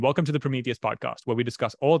Welcome to the Prometheus Podcast, where we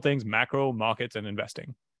discuss all things macro, markets, and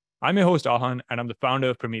investing. I'm your host, Ahan, and I'm the founder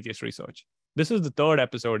of Prometheus Research. This is the third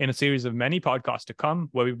episode in a series of many podcasts to come,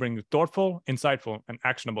 where we bring you thoughtful, insightful, and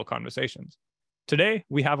actionable conversations. Today,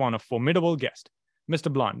 we have on a formidable guest,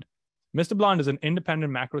 Mr. Blonde. Mr. Blonde is an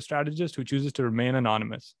independent macro strategist who chooses to remain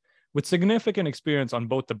anonymous. With significant experience on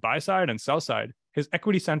both the buy side and sell side, his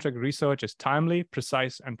equity-centric research is timely,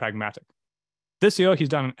 precise, and pragmatic. This year, he's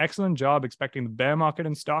done an excellent job expecting the bear market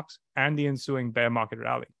in stocks and the ensuing bear market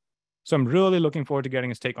rally. So I'm really looking forward to getting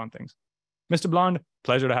his take on things. Mr. Blonde,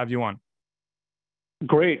 pleasure to have you on.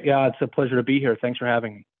 Great. Yeah, it's a pleasure to be here. Thanks for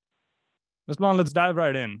having me. Mr. Blonde, let's dive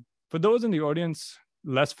right in. For those in the audience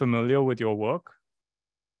less familiar with your work,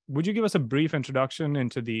 would you give us a brief introduction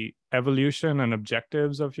into the evolution and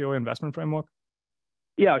objectives of your investment framework?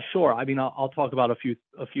 Yeah, sure. I mean, I'll talk about a few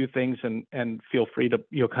things, and feel free to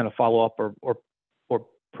kind of follow up or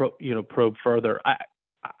probe further.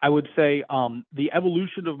 I would say the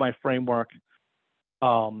evolution of my framework,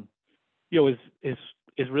 is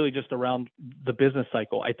really just around the business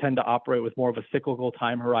cycle. I tend to operate with more of a cyclical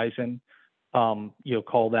time horizon.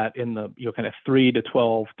 Call that in the kind of 3 to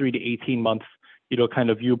 18 months kind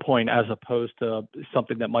of viewpoint, as opposed to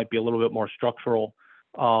something that might be a little bit more structural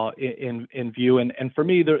in view. And for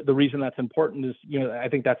me, the reason that's important is I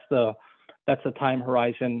think that's the time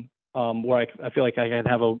horizon where I feel like I can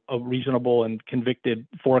have a reasonable and convicted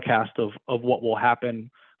forecast of what will happen,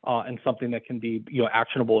 and something that can be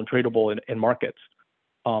actionable and tradable in markets.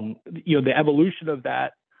 The evolution of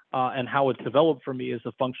that and how it's developed for me is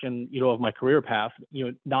a function of my career path.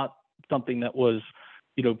 Not something that was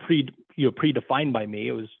predefined by me.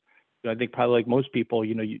 It was I think probably like most people,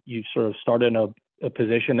 you sort of start in a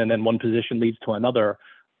position, and then one position leads to another.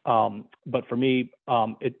 But for me,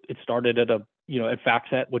 it started at at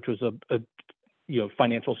FactSet, which was a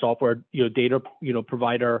financial software data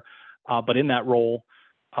provider. But in that role,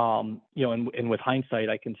 and with hindsight,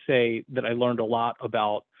 I can say that I learned a lot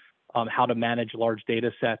about how to manage large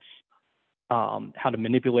data sets, how to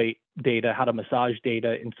manipulate data, how to massage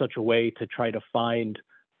data in such a way to try to find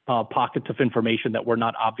pockets of information that were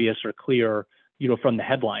not obvious or clear from the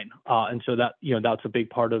headline. And so that, that's a big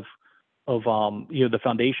part of the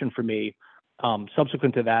foundation for me.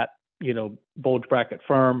 Subsequent to that, bulge bracket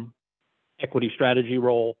firm, equity strategy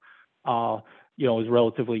role, I was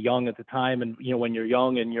relatively young at the time. And, when you're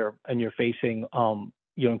young and you're facing,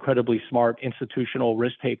 incredibly smart institutional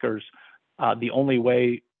risk takers, the only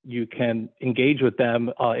way you can engage with them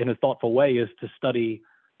in a thoughtful way is to study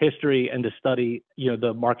history and to study,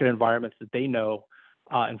 the market environments that they know.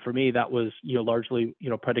 And for me, that was, largely,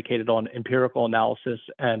 predicated on empirical analysis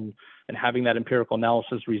and having that empirical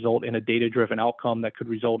analysis result in a data-driven outcome that could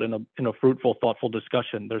result in a fruitful, thoughtful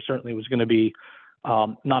discussion. There certainly was going to be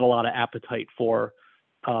not a lot of appetite for,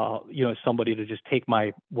 somebody to just take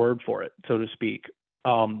my word for it, so to speak.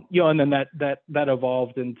 And then that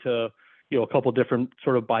evolved into, a couple different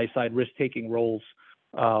sort of buy-side risk-taking roles.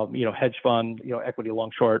 Hedge fund, equity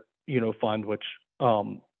long-short, fund, which I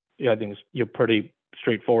think is pretty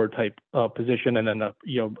straightforward type position, and then a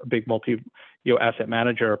big multi asset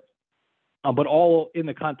manager, but all in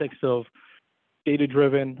the context of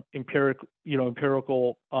data-driven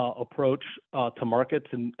empirical approach to markets,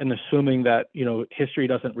 and assuming that history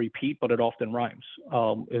doesn't repeat, but it often rhymes,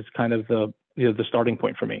 is kind of the starting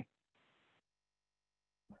point for me.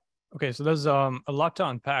 Okay, so there's a lot to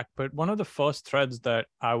unpack, but one of the first threads that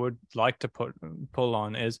I would like to pull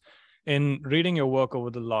on is, in reading your work over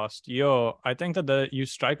the last year, I think that you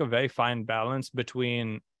strike a very fine balance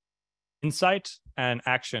between insight and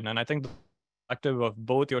action. And I think the collective of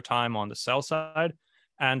both your time on the sell side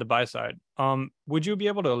and the buy side. Would you be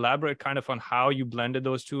able to elaborate kind of on how you blended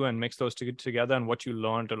those two and mixed those two together, and what you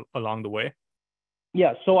learned along the way?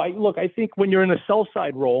 Yeah, so I think when you're in a sell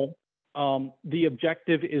side role, the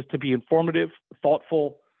objective is to be informative,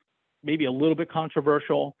 thoughtful, maybe a little bit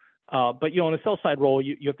controversial. But in a sell side role,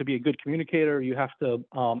 you have to be a good communicator. You have to,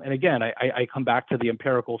 and again, I come back to the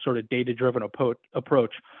empirical sort of data-driven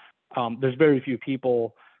approach. There's very few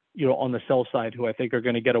people, on the sell side who I think are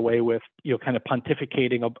going to get away with, kind of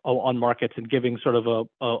pontificating on markets and giving sort of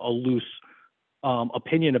a loose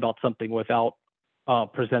opinion about something without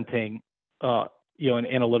presenting, an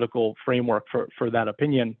analytical framework for that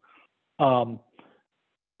opinion.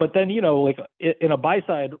 But then, like in a buy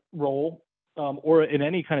side role, or in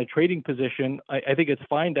any kind of trading position, I think it's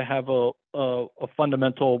fine to have a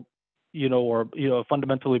fundamental, a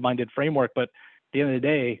fundamentally minded framework. But at the end of the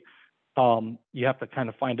day, you have to kind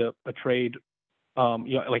of find a trade.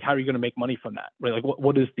 Like, how are you going to make money from that? Right? Like,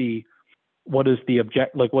 what is the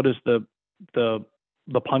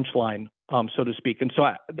punchline so to speak. And so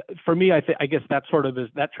for me, I guess that sort of is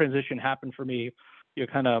that transition happened for me,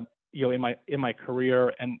 kind of, in my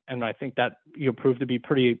career. And I think that, proved to be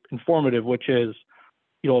pretty informative, which is,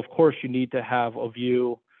 of course you need to have a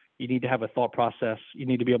view, you need to have a thought process, you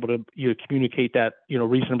need to be able to, communicate that,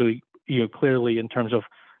 reasonably, clearly in terms of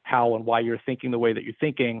how and why you're thinking the way that you're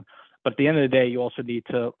thinking. But at the end of the day, you also need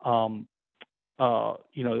to,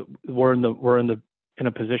 we're in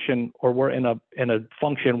a position, or we're in a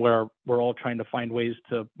function where we're all trying to find ways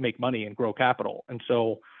to make money and grow capital. And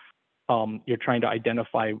so you're trying to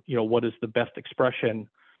identify, what is the best expression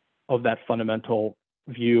of that fundamental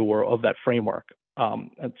view or of that framework.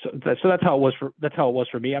 And so that's how it was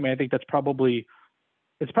for me. I mean, I think it's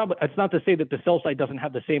not to say that the sell side doesn't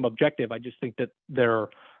have the same objective. I just think that their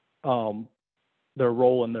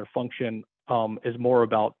role and their function is more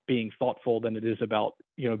about being thoughtful than it is about,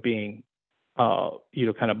 being,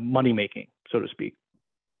 kind of money making, so to speak.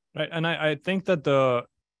 Right. And I think that the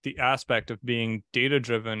aspect of being data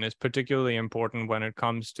driven is particularly important when it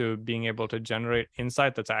comes to being able to generate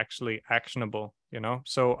insight that's actually actionable,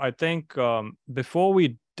 So I think before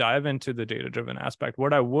we dive into the data driven aspect,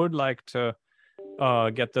 what I would like to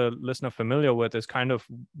get the listener familiar with is kind of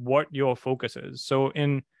what your focus is. So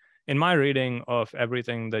in my reading of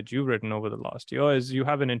everything that you've written over the last year, is you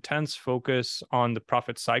have an intense focus on the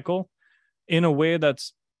profit cycle in a way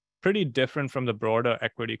that's pretty different from the broader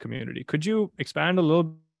equity community. Could you expand a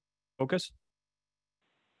little focus?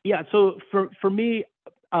 Yeah. So for me,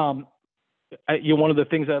 one of the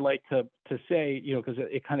things I like to say, because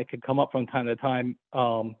it kind of can come up from time to time,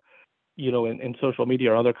 in social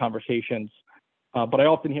media or other conversations. But I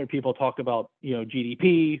often hear people talk about,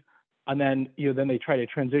 GDP, and then, then they try to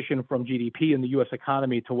transition from GDP in the U.S.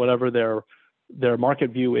 economy to whatever their market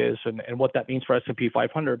view is and what that means for S&P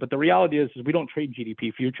 500. But the reality is we don't trade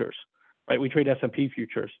GDP futures, right? We trade S&P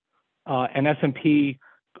futures, and S&P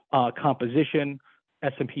composition,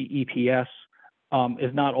 S&P EPS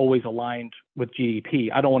is not always aligned with GDP.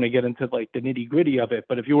 I don't want to get into like the nitty gritty of it,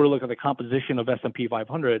 but if you were to look at the composition of S&P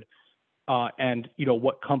 500 and,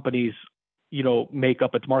 what companies, make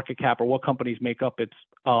up its market cap, or what companies make up its,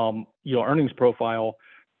 earnings profile,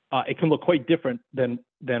 it can look quite different than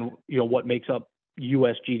what makes up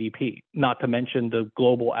U.S. GDP, not to mention the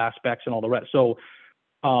global aspects and all the rest. So,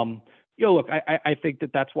 look, I think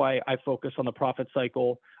that's why I focus on the profit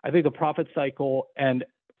cycle. I think the profit cycle and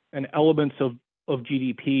elements of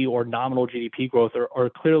GDP or nominal GDP growth are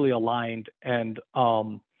clearly aligned and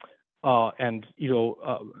are not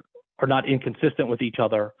inconsistent with each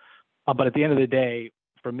other. But at the end of the day,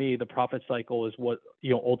 for me, the profit cycle is what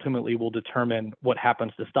ultimately will determine what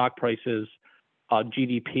happens to stock prices.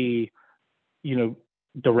 GDP,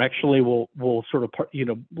 directionally will sort of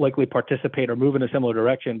likely participate or move in a similar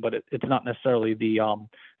direction, but it's not necessarily the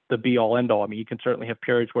be all end all. I mean, you can certainly have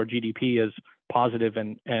periods where GDP is positive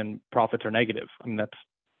and profits are negative. I mean,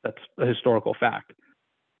 that's a historical fact.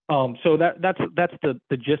 So that's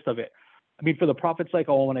the gist of it. I mean, for the profit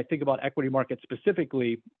cycle, when I think about equity markets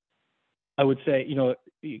specifically, I would say,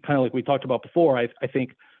 kind of like we talked about before, I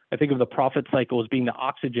think of the profit cycle as being the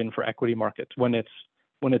oxygen for equity markets. When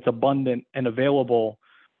it's abundant and available,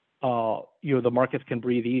 the markets can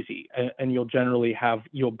breathe easy, and you'll generally have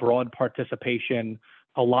broad participation.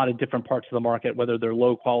 A lot of different parts of the market, whether they're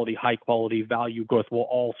low quality, high quality, value growth, will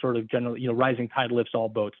all sort of generally, rising tide lifts all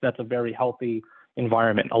boats. That's a very healthy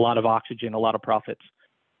environment. A lot of oxygen, a lot of profits.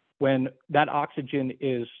 When that oxygen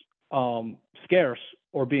is scarce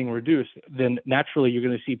or being reduced, then naturally you're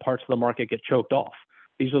going to see parts of the market get choked off.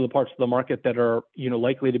 These are the parts of the market that are,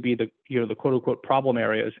 likely to be the quote unquote problem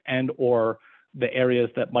areas, and or the areas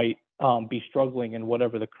that might be struggling in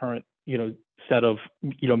whatever the current, set of,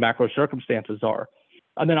 macro circumstances are.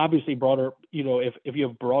 And then obviously broader, if you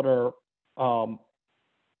have broader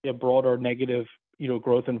negative,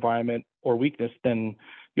 growth environment or weakness, then,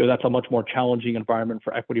 that's a much more challenging environment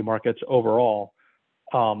for equity markets overall.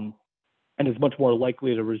 And is much more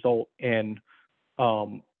likely to result in,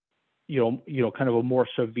 kind of a more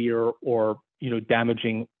severe or,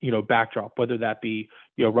 damaging, backdrop, whether that be,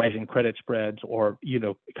 rising credit spreads or,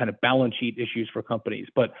 kind of balance sheet issues for companies.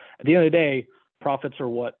 But at the end of the day, profits are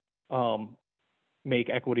what make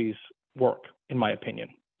equities work, in my opinion.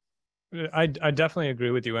 I definitely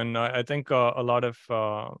agree with you. And I think a lot of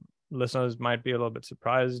listeners might be a little bit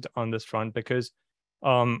surprised on this front, because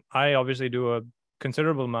I obviously do a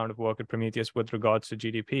considerable amount of work at Prometheus with regards to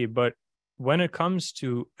GDP. But when it comes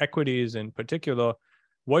to equities in particular,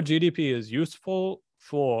 what GDP is useful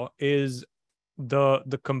for is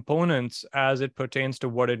the components as it pertains to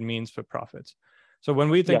what it means for profits. So when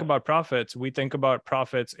we think about profits, we think about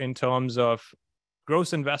profits in terms of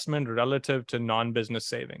gross investment relative to non-business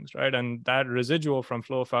savings, right? And that residual from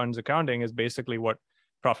flow of funds accounting is basically what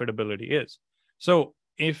profitability is. So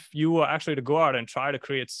if you were actually to go out and try to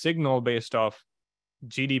create signal based off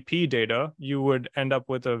GDP data, you would end up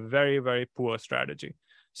with a very, very poor strategy.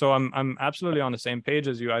 So I'm absolutely on the same page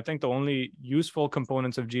as you. I think the only useful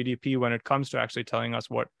components of GDP when it comes to actually telling us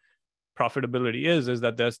what profitability is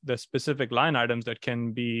that there's specific line items that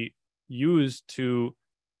can be used to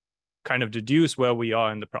kind of deduce where we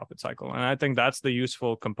are in the profit cycle. And I think that's the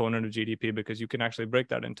useful component of GDP, because you can actually break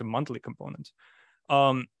that into monthly components.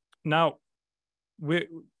 Now,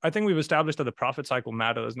 I think we've established that the profit cycle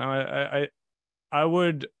matters. Now, I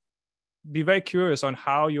would be very curious on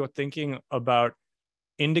how you're thinking about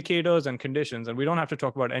indicators and conditions. And we don't have to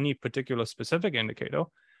talk about any particular specific indicator,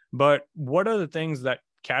 but what are the things that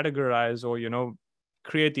categorize or,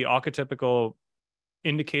 create the archetypical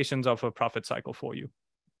indications of a profit cycle for you?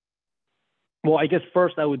 Well, I guess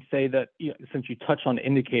first I would say that, since you touched on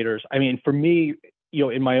indicators, I mean, for me,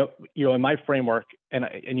 in my framework, and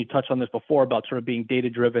you touched on this before about sort of being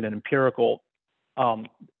data driven and empirical,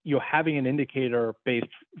 having an indicator based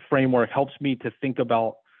framework helps me to think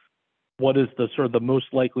about what is the sort of the most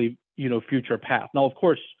likely, future path. Now, of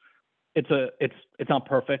course, it's not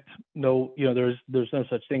perfect. No, there's no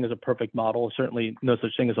such thing as a perfect model. Certainly no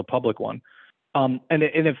such thing as a public one. And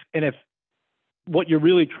if what you're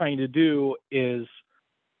really trying to do is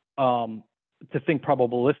to think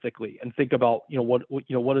probabilistically and think about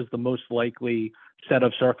what is the most likely set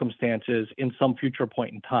of circumstances in some future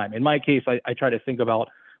point in time. In my case, I try to think about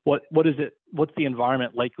what's the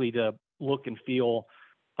environment likely to look and feel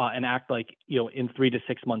and act like in 3 to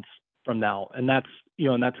 6 months from now, and that's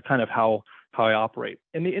kind of how I operate.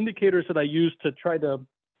 And the indicators that I use to try to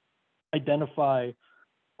identify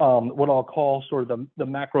what I'll call sort of the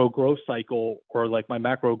macro growth cycle, or like my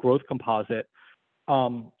macro growth composite.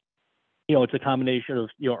 It's a combination of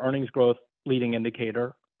earnings growth leading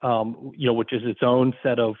indicator, which is its own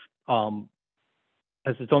set of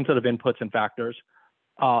inputs and factors.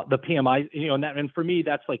 The PMI, and for me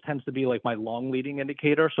that's tends to be like my long leading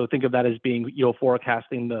indicator. So think of that as being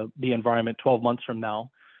forecasting the environment 12 months from now.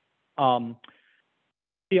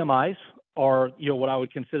 PMIs are what I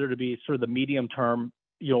would consider to be sort of the medium term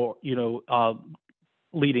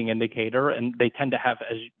leading indicator, and they tend to have,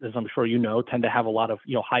 as I'm sure tend to have a lot of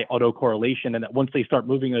high autocorrelation, and that once they start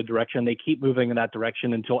moving in a direction, they keep moving in that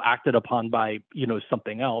direction until acted upon by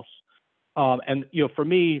something else. And for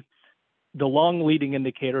me, the long leading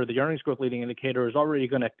indicator, the earnings growth leading indicator, is already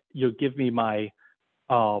going to give me my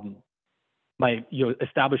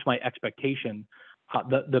establish my expectation.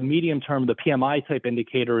 The medium term, the PMI type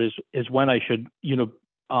indicator is when I should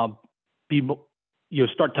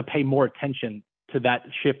start to pay more attention to that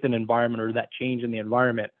shift in environment or that change in the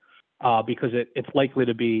environment, because it's likely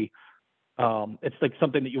to be it's like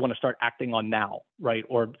something that you want to start acting on now, right?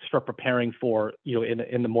 Or start preparing for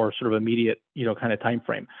in the more sort of immediate kind of time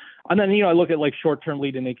frame. And then I look at like short-term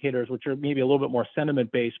lead indicators, which are maybe a little bit more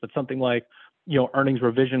sentiment based, but something like earnings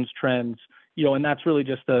revisions trends, and that's really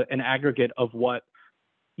just an aggregate of what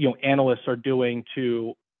analysts are doing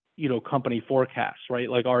to company forecasts, right?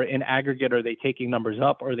 Like, in aggregate, are they taking numbers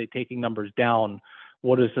up or are they taking numbers down?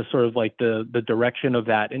 What is the sort of like the direction of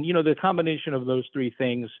that? And the combination of those three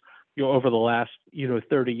things over the last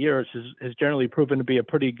 30 years has generally proven to be a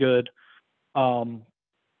pretty good kind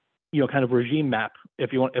of regime map,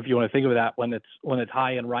 if you want to think of that. When it's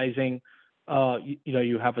high and rising,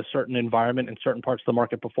 you have a certain environment and certain parts of the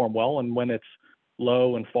market perform well, and when it's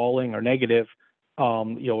low and falling or negative,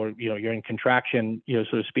 you're in contraction, so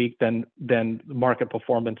to speak, then market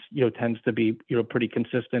performance tends to be pretty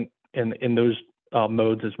consistent in those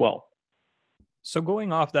modes as well. So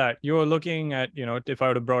going off that, you're looking at, if I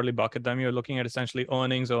were to broadly bucket them, you're looking at essentially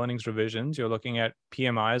earnings revisions. You're looking at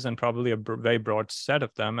PMIs and probably a very broad set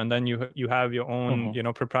of them. And then you have your own,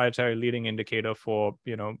 proprietary leading indicator for,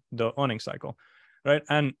 the earnings cycle, right?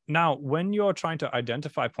 And now when you're trying to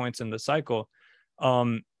identify points in the cycle,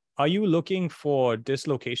 are you looking for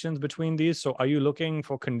dislocations between these? So are you looking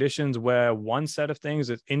for conditions where one set of things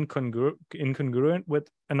is incongruent with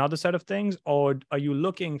another set of things? Or are you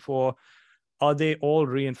looking for, are they all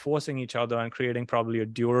reinforcing each other and creating probably a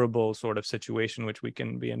durable sort of situation which we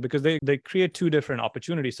can be in? Because they create two different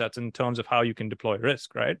opportunity sets in terms of how you can deploy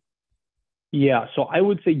risk, right? Yeah. So I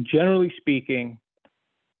would say, generally speaking,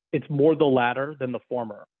 it's more the latter than the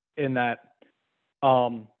former, in that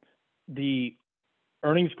the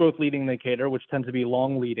earnings growth leading indicator, which tends to be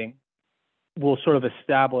long leading, will sort of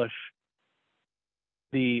establish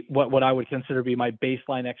what I would consider to be my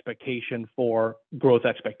baseline expectation for growth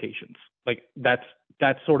expectations. Like that's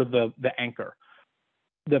sort of the anchor.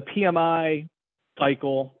 the PMI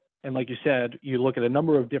cycle, and like you said, you look at a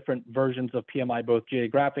number of different versions of PMI, both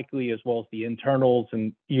geographically as well as the internals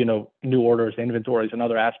and, new orders, inventories, and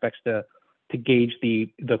other aspects to gauge the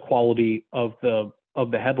quality of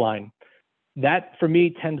the headline. That for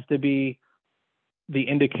me tends to be the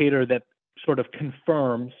indicator that sort of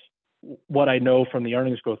confirms what I know from the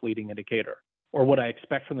earnings growth leading indicator, or what I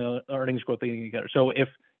expect from the earnings growth leading indicator. So if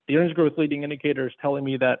the earnings growth leading indicator is telling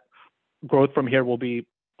me that growth from here will be,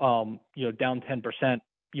 down 10%,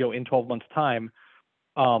 in 12 months time,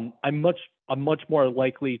 I'm much more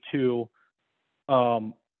likely to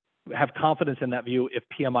have confidence in that view if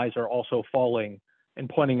PMIs are also falling and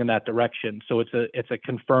pointing in that direction. So it's a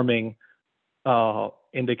confirming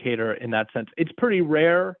indicator in that sense. It's pretty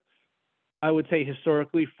rare, I would say,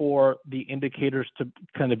 historically, for the indicators to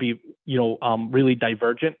kind of be, really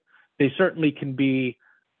divergent. They certainly can be.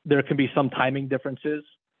 There can be some timing differences,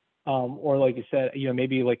 or like you said,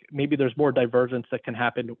 maybe there's more divergence that can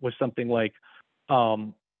happen with something like,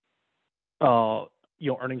 earnings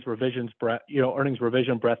revision breadth,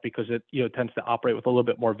 because it tends to operate with a little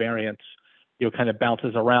bit more variance, kind of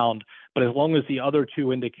bounces around. But as long as the other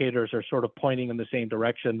two indicators are sort of pointing in the same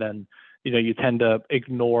direction, then you tend to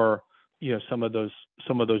ignore some of those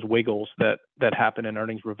wiggles that happen in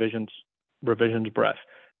earnings revisions breadth.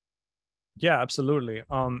 Yeah, absolutely.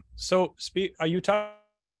 So are you talking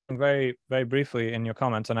very, very briefly in your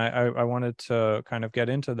comments, and I wanted to kind of get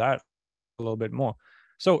into that a little bit more.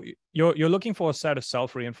 So you're looking for a set of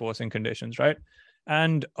self-reinforcing conditions, right?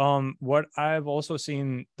 And what I've also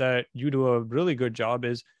seen that you do a really good job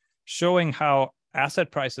is showing how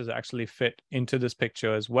asset prices actually fit into this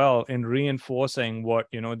picture as well, in reinforcing what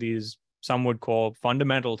these some would call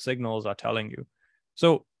fundamental signals are telling you.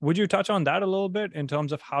 So would you touch on that a little bit in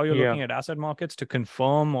terms of how you're looking at asset markets to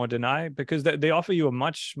confirm or deny? Because they offer you a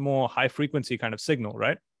much more high frequency kind of signal,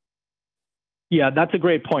 right? Yeah, that's a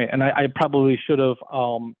great point. And I probably should have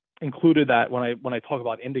included that when I talk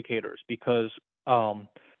about indicators, because, and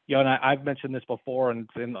I've mentioned this before, and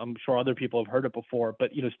I'm sure other people have heard it before,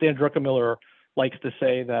 but, Stan Druckenmiller likes to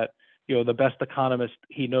say that, the best economist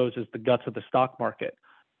he knows is the guts of the stock market.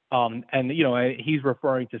 And he's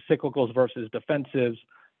referring to cyclicals versus defensives,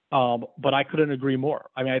 but I couldn't agree more.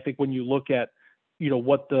 I mean, I think when you look at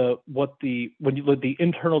when you look the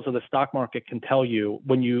internals of the stock market can tell you,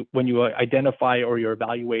 when you identify or you're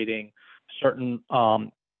evaluating certain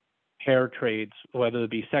pair trades, whether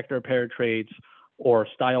it be sector pair trades or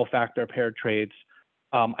style factor pair trades,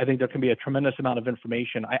 I think there can be a tremendous amount of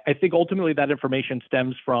information. I think ultimately that information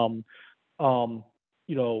stems from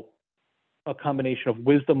a combination of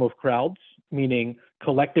wisdom of crowds, meaning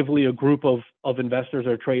collectively a group of investors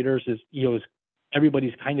or traders is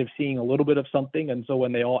everybody's kind of seeing a little bit of something, and so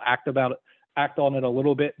when they all act on it a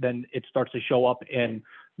little bit, then it starts to show up in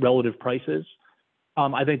relative prices.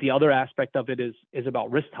 I think the other aspect of it is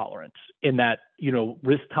about risk tolerance, in that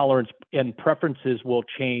risk tolerance and preferences will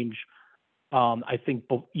change. I think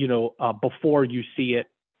before you see it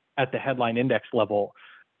at the headline index level.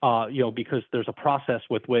 Because there's a process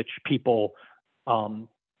with which people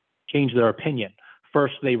change their opinion.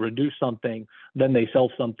 First, they reduce something, then they sell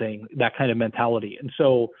something, that kind of mentality. And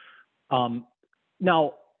so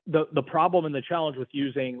now the problem and the challenge with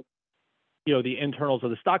using, the internals of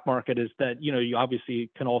the stock market is that, you obviously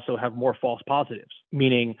can also have more false positives,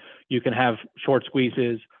 meaning you can have short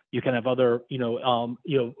squeezes, you can have other,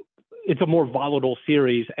 it's a more volatile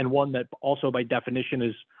series, and one that also by definition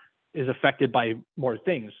is affected by more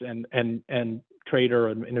things and trader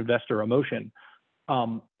and investor emotion,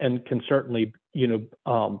 and can certainly,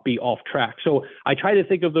 be off track. So I try to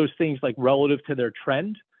think of those things like relative to their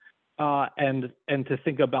trend, and to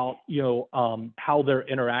think about, how they're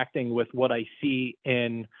interacting with what I see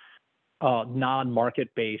in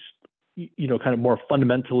non-market based, kind of more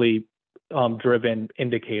fundamentally driven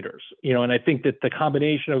indicators, and I think that the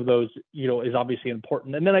combination of those, is obviously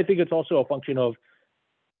important. And then I think it's also a function of,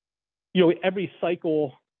 every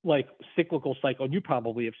cycle, like cyclical cycle, and you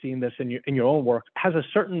probably have seen this in your own work, has a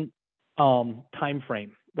certain time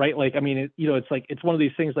frame, right? Like, I mean, it's one of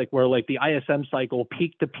these things like where like the ISM cycle,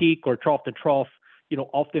 peak to peak or trough to trough,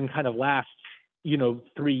 often kind of lasts,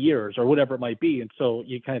 3 years or whatever it might be. And so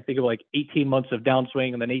you kind of think of like 18 months of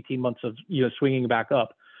downswing and then 18 months of swinging back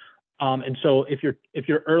up. And so if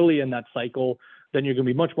you're early in that cycle, then you're going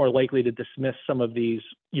to be much more likely to dismiss some of these,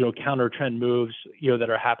 counter trend moves, that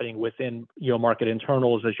are happening within, market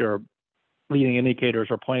internals, as your leading indicators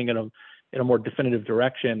are pointing in a more definitive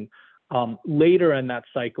direction. Later in that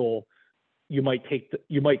cycle, you might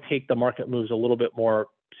take the market moves a little bit more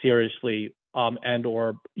seriously, and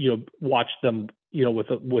or watch them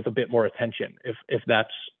with a bit more attention, if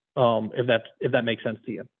that makes sense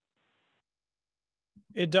to you.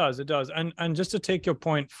 It does. And just to take your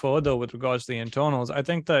point further with regards to the internals, I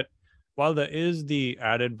think that while there is the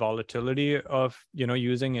added volatility of,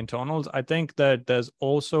 using internals, I think that there's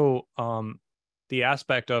also the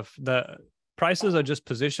aspect of the prices are just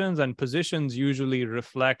positions, and positions usually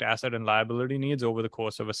reflect asset and liability needs over the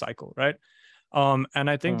course of a cycle, right? And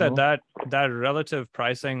I think that relative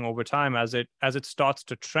pricing over time, as it starts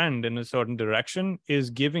to trend in a certain direction, is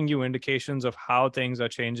giving you indications of how things are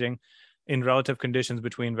changing in relative conditions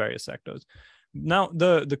between various sectors. Now,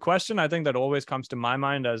 the question I think that always comes to my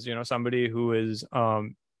mind as, somebody who is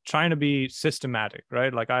trying to be systematic,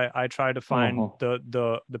 right? Like I try to find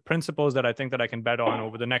the principles that I think that I can bet on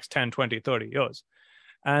over the next 10, 20, 30 years.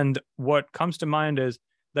 And what comes to mind is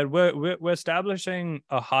that we're establishing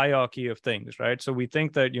a hierarchy of things, right? So we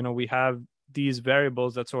think that, we have these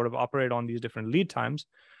variables that sort of operate on these different lead times.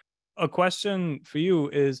 A question for you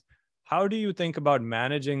is, how do you think about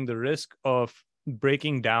managing the risk of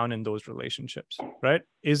breaking down in those relationships, right?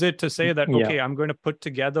 Is it to say that, okay, I'm going to put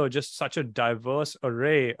together just such a diverse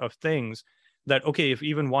array of things that, okay, if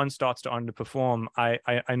even one starts to underperform, I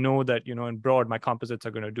know that, in broad, my composites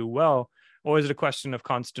are going to do well? Or is it a question of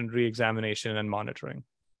constant re-examination and monitoring?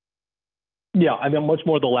 Yeah, I mean, much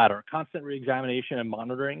more the latter, constant re-examination and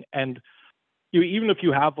monitoring. And even if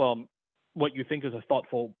you have what you think is a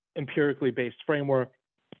thoughtful, empirically based framework,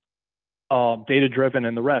 data-driven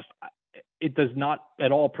and the rest, it does not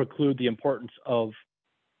at all preclude the importance of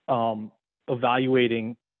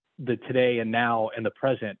evaluating the today and now and the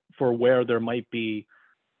present for where there might be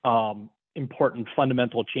important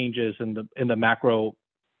fundamental changes in the macro,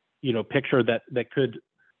 picture that could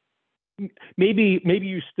maybe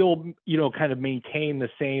you still kind of maintain the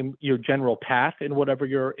same general path in whatever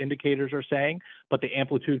your indicators are saying, but the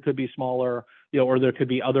amplitude could be smaller, or there could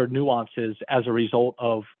be other nuances as a result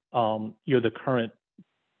of the current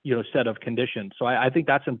set of conditions. So I think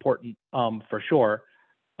that's important for sure.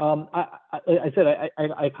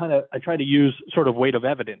 I try to use sort of weight of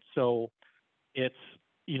evidence. So it's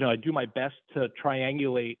I do my best to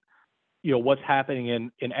triangulate what's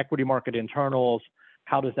happening in equity market internals.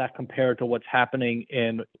 How does that compare to what's happening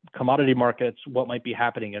in commodity markets? What might be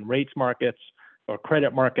happening in rates markets or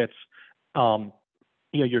credit markets?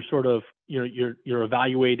 You're sort of you're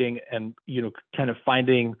evaluating and kind of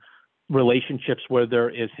finding relationships where there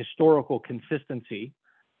is historical consistency,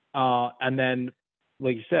 and then,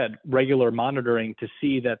 like you said, regular monitoring to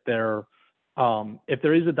see that if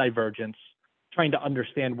there is a divergence, trying to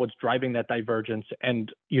understand what's driving that divergence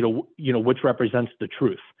and which represents the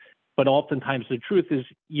truth. But oftentimes the truth is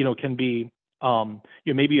can be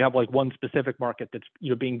maybe you have like one specific market that's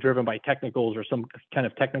being driven by technicals or some kind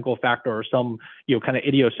of technical factor or some kind of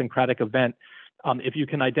idiosyncratic event. If you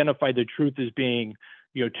can identify the truth as being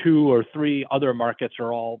 2 or 3 other markets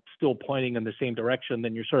are all still pointing in the same direction,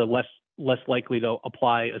 then you're sort of less likely to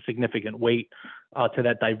apply a significant weight to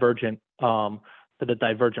that divergent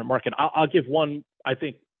market. I'll give one, I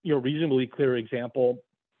think, reasonably clear example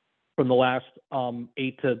from the last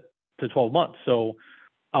 8 to 12 months. So,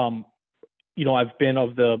 I've been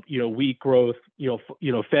of the weak growth.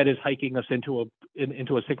 Fed is hiking us into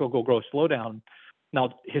a cyclical growth slowdown.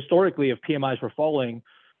 Now, historically, if PMIs were falling,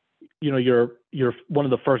 you're one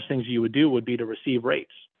of the first things you would do would be to receive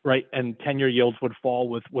rates, right? And 10-year yields would fall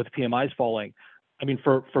with PMIs falling. I mean,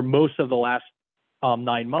 for most of the last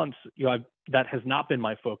 9 months, that has not been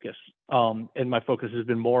my focus, and my focus has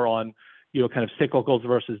been more on kind of cyclicals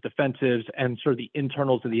versus defensives and sort of the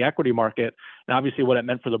internals of the equity market, and obviously what it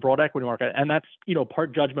meant for the broad equity market. And that's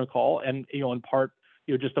part judgment call, and in part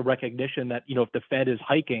just a recognition that if the Fed is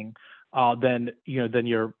hiking, then you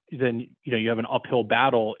have an uphill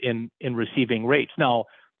battle in receiving rates. Now,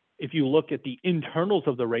 if you look at the internals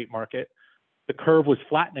of the rate market, the curve was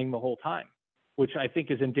flattening the whole time, which I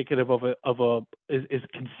think is indicative is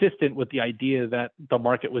consistent with the idea that the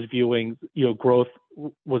market was viewing growth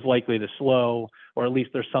was likely to slow, or at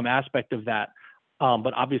least there's some aspect of that.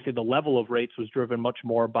 But obviously the level of rates was driven much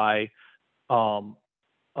more by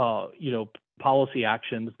policy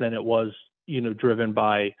actions than it was driven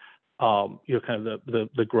by kind of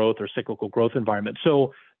the growth or cyclical growth environment.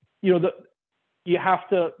 So you have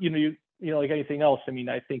to like anything else. I mean,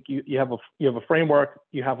 I think you have a framework,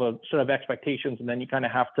 you have a sort of expectations, and then you kind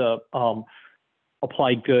of have to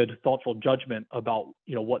apply good, thoughtful judgment about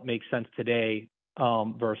what makes sense today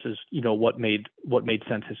versus what made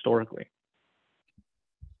sense historically.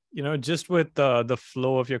 Just with the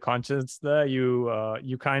flow of your conscience there,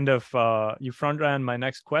 you kind of you front ran my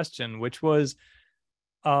next question, which was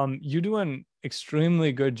you do an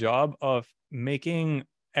extremely good job of making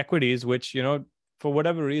equities, which, for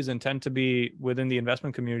whatever reason tend to be within the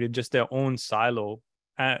investment community, just their own silo.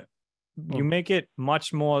 You make it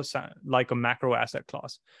much more like a macro asset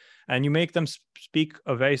class, and you make them speak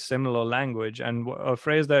a very similar language. And a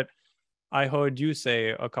phrase that I heard you say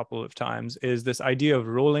a couple of times is this idea of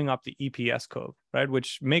rolling up the EPS curve, right?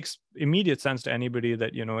 Which makes immediate sense to anybody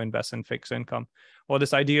that, invests in fixed income, or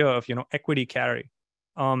this idea of, equity carry.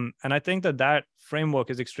 And I think that framework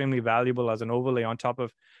is extremely valuable as an overlay on top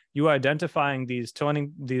of you identifying these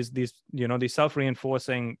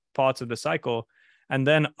self-reinforcing parts of the cycle, and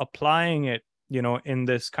then applying it, in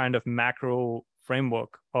this kind of macro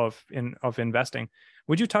framework of investing.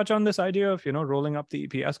 Would you touch on this idea of, rolling up the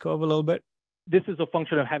EPS curve a little bit? This is a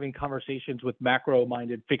function of having conversations with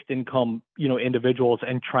macro-minded fixed income, individuals,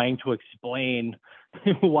 and trying to explain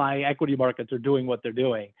why equity markets are doing what they're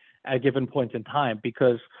doing at given points in time.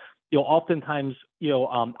 Because, oftentimes,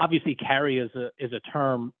 obviously carry is a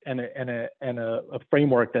term and a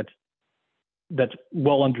framework that's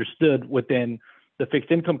well understood within the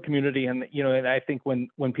fixed income community. And, and I think when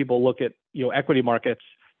people look at, equity markets,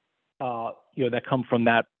 that come from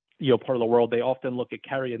that, part of the world, they often look at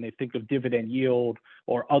carry and they think of dividend yield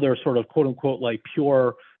or other sort of quote unquote, like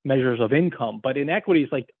pure measures of income. But in equities,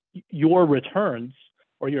 like your returns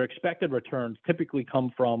or your expected returns typically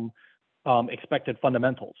come from expected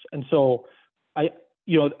fundamentals. And so I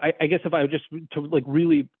guess if I were just to like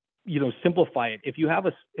really, simplify it, if you have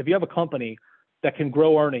a company that can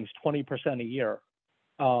grow earnings 20% a year,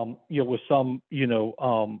 with some,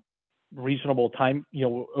 reasonable time,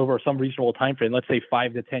 over some reasonable time frame, let's say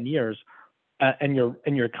 5 to 10 years, and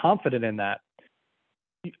you're confident in that,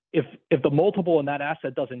 if the multiple in that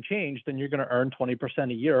asset doesn't change, then you're going to earn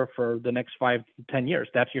 20% a year for the next 5 to 10 years.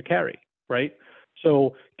 That's your carry, right?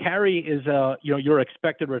 So carry is your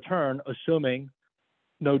expected return, assuming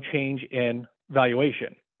no change in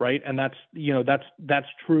valuation, right? And that's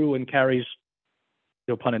true and carries,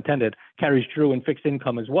 no pun intended, carries true in fixed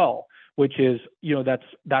income as well, which is,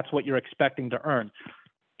 that's what you're expecting to earn.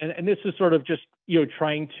 And this is sort of just,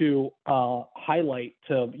 trying to highlight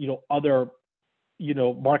to, other,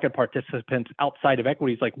 market participants outside of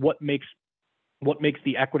equities, like what makes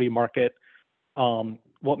the equity market,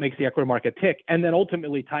 tick. And then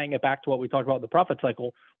ultimately tying it back to what we talked about in the profit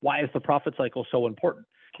cycle. Why is the profit cycle so important?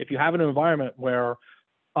 If you have an environment where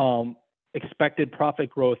expected profit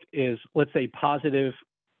growth is, let's say, positive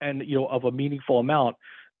and, of a meaningful amount,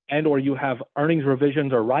 and or you have earnings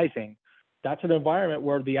revisions are rising, that's an environment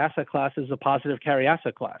where the asset class is a positive carry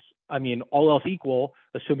asset class. I mean, all else equal,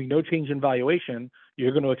 assuming no change in valuation,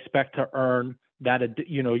 you're going to expect to earn that,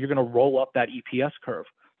 you're going to roll up that EPS curve.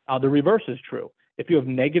 The reverse is true. If you have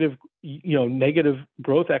negative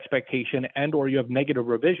growth expectation and or you have negative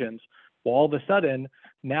revisions, well, all of a sudden,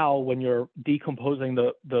 now when you're decomposing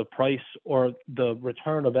the price or the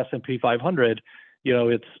return of S&P 500,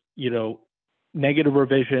 it's, negative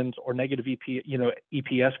revisions or negative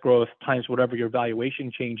EPS growth times whatever your valuation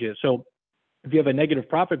change is. So if you have a negative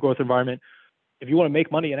profit growth environment, if you want to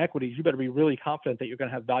make money in equities, you better be really confident that you're going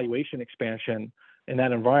to have valuation expansion in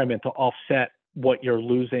that environment to offset what you're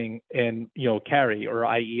losing in, carry, or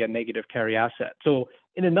i.e. a negative carry asset. So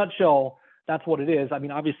in a nutshell, that's what it is. I mean,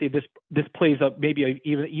 obviously this plays up maybe an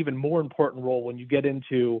even more important role when you get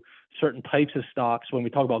into certain types of stocks, when we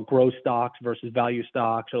talk about growth stocks versus value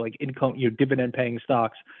stocks, or like income, dividend paying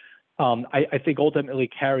stocks. I think ultimately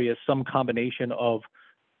carry is some combination of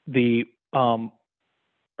the vol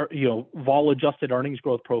adjusted earnings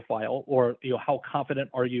growth profile, or how confident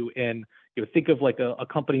are you in, think of like a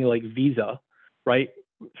company like Visa, right?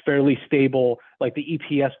 Fairly stable, like the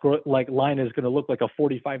EPS growth, like line is going to look like a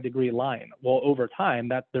 45-degree line. Well, over time,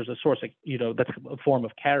 that there's a source of, that's a form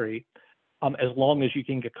of carry, as long as you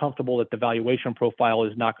can get comfortable that the valuation profile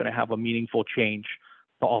is not going to have a meaningful change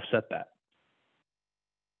to offset that.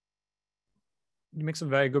 You make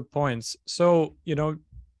some very good points. So,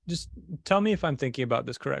 just tell me if I'm thinking about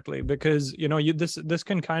this correctly, because, this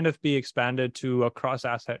can kind of be expanded to a cross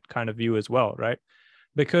asset kind of view as well, right?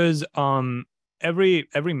 Because, every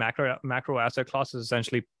macro asset class is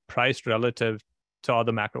essentially priced relative to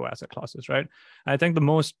other macro asset classes, right? I think the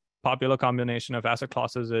most popular combination of asset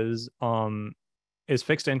classes is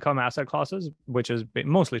fixed income asset classes, which is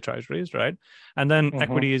mostly treasuries, right? And then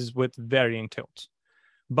equities with varying tilts.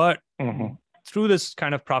 But through this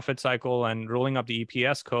kind of profit cycle and rolling up the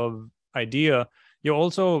EPS curve idea, you're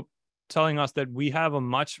also telling us that we have a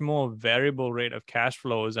much more variable rate of cash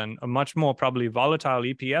flows and a much more probably volatile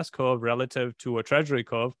EPS curve relative to a treasury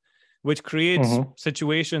curve, which creates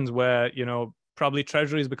situations where, probably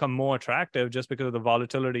treasuries become more attractive just because of the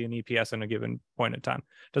volatility in EPS in a given point in time.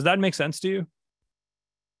 Does that make sense to you?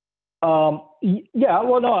 Yeah,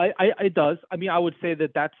 well, no, it does. I mean, I would say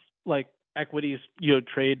that that's like equities,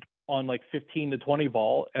 trade on like 15 to 20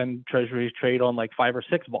 vol, and treasuries trade on like 5 or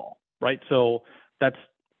 6 vol, right? So that's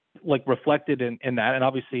like reflected in that. And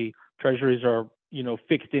obviously treasuries are,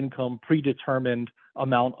 fixed income, predetermined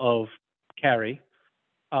amount of carry.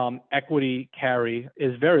 Equity carry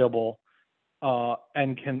is variable,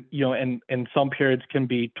 and can, and some periods can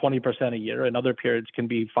be 20% a year, and other periods can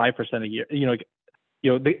be 5% a year.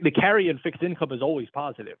 The carry in fixed income is always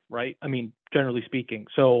positive, right? I mean, generally speaking.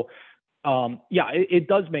 So, yeah, it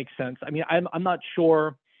does make sense. I mean, I'm not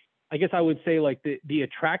sure. I guess I would say like the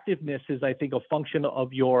attractiveness is, I think, a function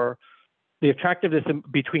of the attractiveness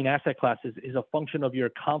between asset classes is a function of your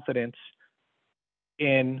confidence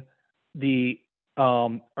in the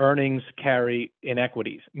earnings carry in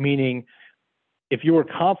equities. Meaning, if you are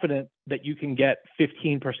confident that you can get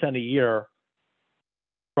 15% a year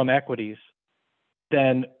from equities,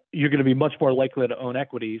 then you're going to be much more likely to own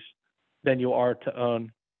equities than you are to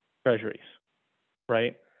own treasuries,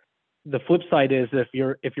 right? The flip side is if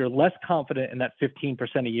you're less confident in that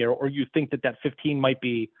 15% a year, or you think that 15 might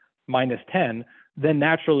be -10, then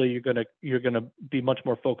naturally you're gonna be much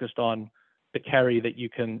more focused on the carry that you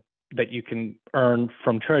can earn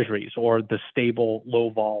from treasuries, or the stable low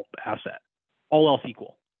vol asset, all else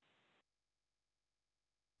equal.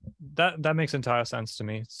 That makes entire sense to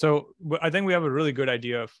me. So I think we have a really good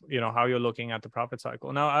idea of how you're looking at the profit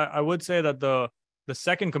cycle. Now, I would say that the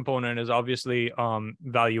second component is obviously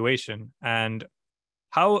valuation. And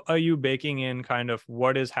how are you baking in kind of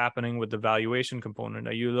what is happening with the valuation component?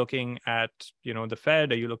 Are you looking at the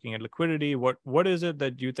Fed? Are you looking at liquidity? What is it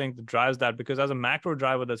that you think that drives that? Because as a macro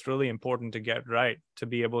driver, that's really important to get right to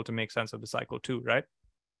be able to make sense of the cycle too, right?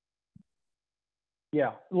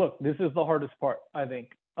 Yeah, look, this is the hardest part, I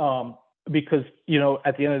think. Because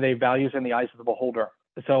at the end of the day, value's in the eyes of the beholder.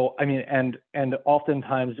 So I mean, and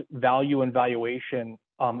oftentimes value and valuation,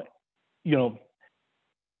 I feel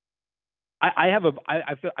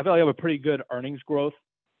like I have a pretty good earnings growth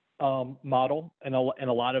model, and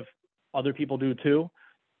a lot of other people do too.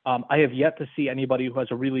 I have yet to see anybody who has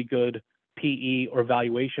a really good PE or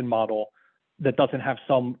valuation model that doesn't have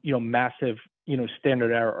some massive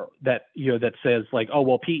standard error that that says like, oh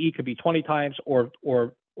well, PE could be 20 times or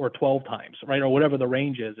 12 times, right? Or whatever the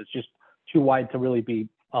range is. It's just too wide to really be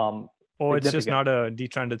or it's just not a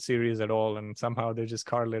detrended series at all, and somehow they're just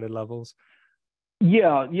correlated levels.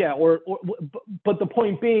 Yeah, but the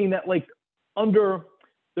point being that like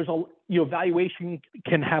there's a valuation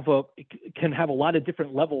can have a lot of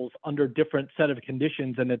different levels under different set of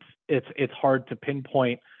conditions, and it's hard to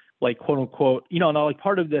pinpoint like quote unquote, now like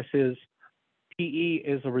part of this is PE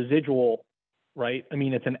is a residual, right? I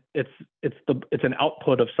mean, it's an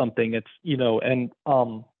output of something. It's and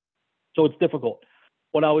so it's difficult.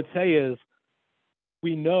 What I would say is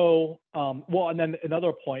we know well, and then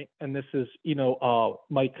another point, and this is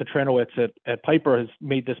Mike Katranowicz at Piper has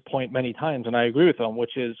made this point many times, and I agree with him,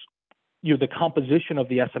 which is the composition of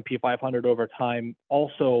the S&P 500 over time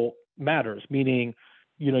also matters. Meaning,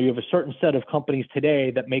 you have a certain set of companies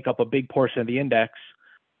today that make up a big portion of the index,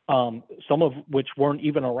 some of which weren't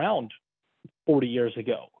even around 40 years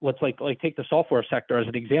ago. Let's like take the software sector as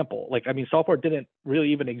an example. Like, I mean, software didn't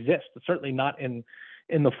really even exist. It's certainly not in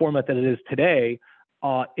the format that it is today,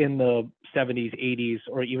 in the 70s, 80s,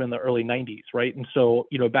 or even the early 90s, right? And so,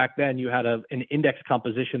 back then you had an index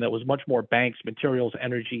composition that was much more banks, materials,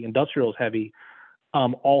 energy, industrials heavy,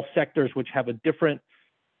 all sectors which have a different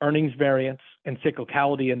earnings variance and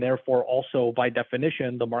cyclicality, and therefore also by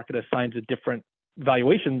definition, the market assigns a different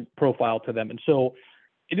valuation profile to them. And so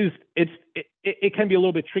it can be a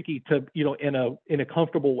little bit tricky to, in a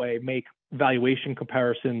comfortable way, make valuation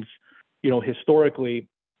comparisons, historically.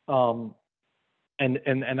 And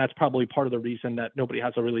that's probably part of the reason that nobody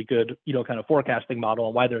has a really good, kind of forecasting model,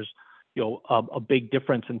 and why there's, a big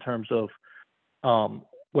difference in terms of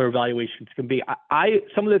where valuations can be.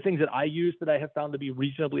 Some of the things that I use that I have found to be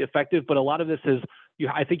reasonably effective, but a lot of this is,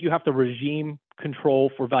 I think you have to regime control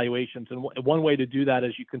for valuations. And one way to do that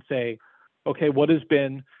is you can say, okay, what's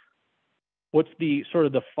the sort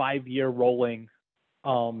of the 5-year rolling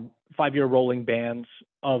bands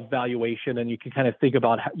of valuation, and you can kind of think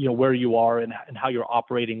about where you are and how you're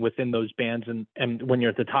operating within those bands, and when you're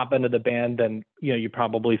at the top end of the band, then you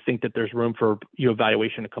probably think that there's room for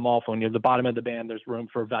valuation to come off. When you're at the bottom of the band, there's room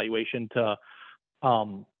for valuation to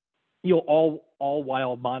all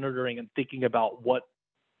while monitoring and thinking about what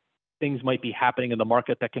things might be happening in the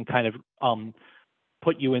market that can kind of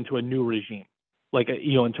put you into a new regime. like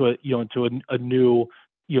into a new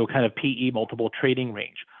kind of PE multiple trading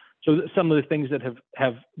range. So some of the things that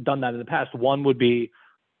have done that in the past, one would be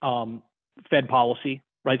Fed policy,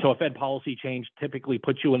 right? So a Fed policy change typically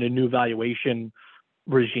puts you in a new valuation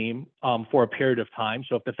regime for a period of time.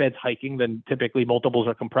 So if the Fed's hiking, then typically multiples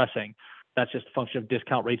are compressing. That's just a function of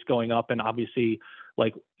discount rates going up, and obviously,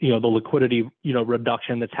 like the liquidity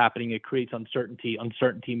reduction that's happening. It creates uncertainty.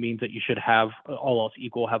 Uncertainty means that you should have, all else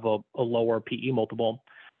equal, have a lower PE multiple.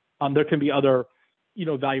 There can be other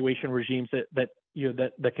valuation regimes that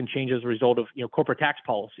can change as a result of corporate tax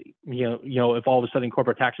policy. If all of a sudden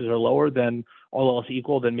corporate taxes are lower, then all else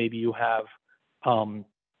equal, then maybe you have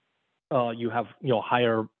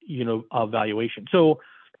higher valuation. So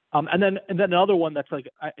and then another one that's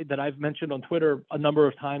that I've mentioned on Twitter a number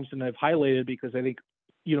of times, and I've highlighted because I think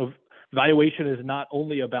valuation is not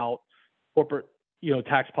only about corporate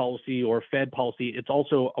tax policy or Fed policy. It's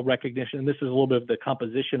also a recognition, and this is a little bit of the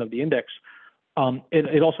composition of the index.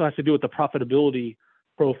 It also has to do with the profitability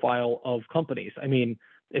profile of companies. I mean,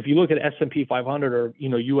 if you look at S&P 500 or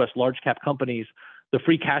U.S. large cap companies, the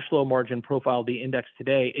free cash flow margin profile of the index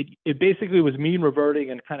today, it basically was mean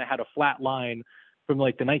reverting and kind of had a flat line from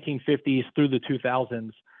like the 1950s through the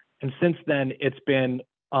 2000s, and since then it's been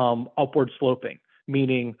upward sloping,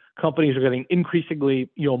 meaning companies are getting increasingly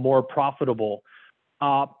more profitable.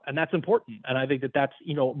 And that's important. And I think that's,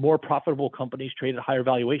 more profitable companies trade at higher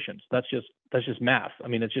valuations. That's just math. I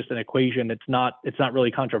mean, it's just an equation. It's not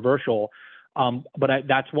really controversial. But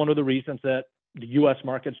that's one of the reasons that the U.S.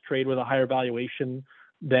 markets trade with a higher valuation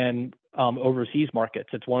than overseas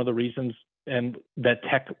markets. It's one of the reasons, and that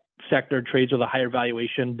tech sector trades with a higher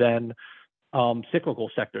valuation than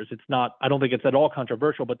cyclical sectors. I don't think it's at all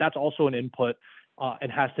controversial, but that's also an input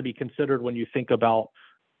and has to be considered when you think about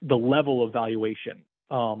the level of valuation.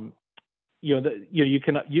 It's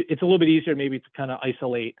a little bit easier maybe to kind of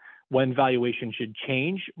isolate when valuation should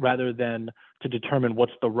change rather than to determine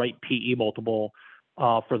what's the right PE multiple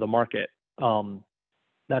for the market.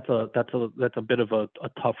 That's a bit of a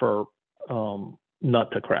tougher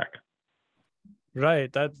nut to crack.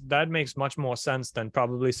 Right. That makes much more sense than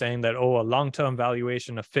probably saying that, a long-term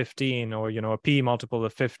valuation of 15 or, a P multiple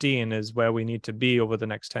of 15 is where we need to be over the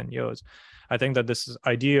next 10 years. I think that this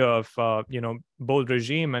idea of, both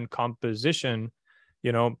regime and composition,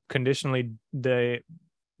 conditionally, they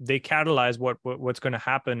catalyze what's going to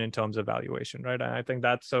happen in terms of valuation, right? And I think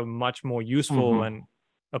that's a much more useful and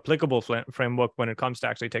applicable framework when it comes to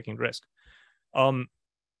actually taking risk.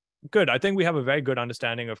 Good. I think we have a very good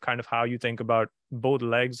understanding of kind of how you think about both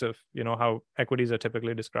legs of, how equities are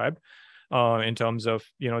typically described in terms of,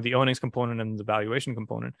 the earnings component and the valuation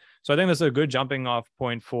component. So I think that's a good jumping off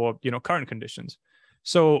point for, current conditions.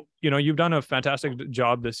 So, you've done a fantastic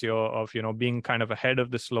job this year of, being kind of ahead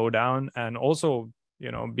of the slowdown and also,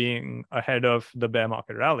 being ahead of the bear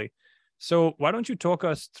market rally. So why don't you talk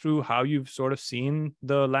us through how you've sort of seen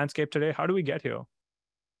the landscape today? How do we get here?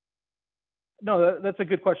 No, that's a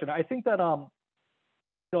good question. I think that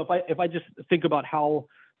if I just think about how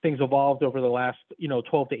things evolved over the last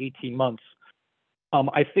 12 to 18 months,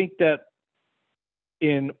 I think that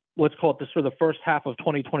in, let's call it the sort of the first half of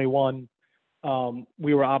 2021,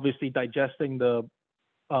 we were obviously digesting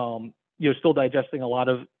still digesting a lot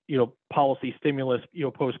of policy stimulus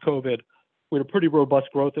post COVID. We had a pretty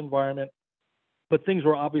robust growth environment, but things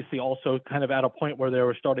were obviously also kind of at a point where they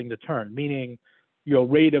were starting to turn, meaning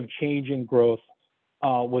rate of change in growth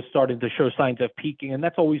was starting to show signs of peaking, and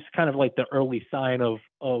that's always kind of like the early sign of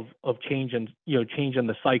change and change in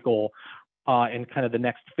the cycle and kind of the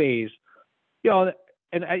next phase. I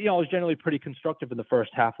was generally pretty constructive in the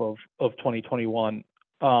first half of 2021,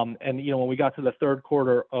 and when we got to the third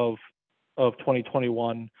quarter of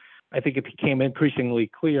 2021, I think it became increasingly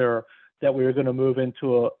clear that we were going to move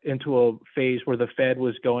into a phase where the Fed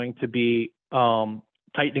was going to be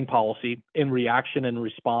tightening policy in reaction and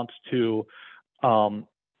response to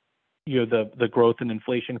the growth and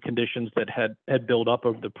inflation conditions that had built up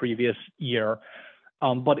over the previous year.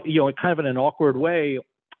 But kind of in an awkward way,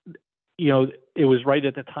 it was right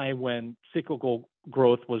at the time when cyclical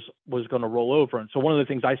growth was going to roll over. And so one of the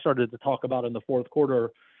things I started to talk about in the fourth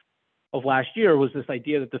quarter of last year was this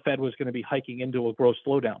idea that the Fed was going to be hiking into a growth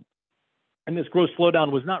slowdown. And this growth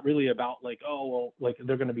slowdown was not really about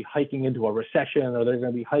they're going to be hiking into a recession or they're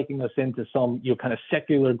going to be hiking us into some kind of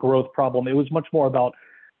secular growth problem. It was much more about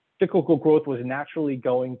cyclical growth was naturally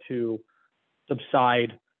going to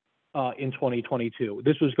subside in 2022.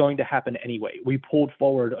 This was going to happen anyway. We pulled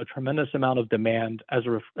forward a tremendous amount of demand as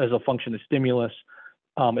a function of stimulus.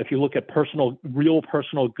 If you look at real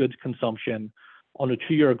personal goods consumption on a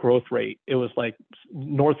 2-year growth rate, it was like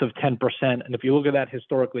north of 10%. And if you look at that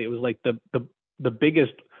historically, it was like the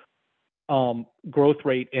biggest growth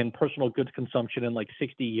rate in personal goods consumption in like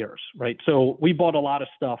 60 years, right? So we bought a lot of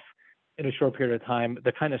stuff in a short period of time,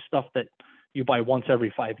 the kind of stuff that you buy once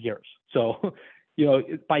every 5 years. So,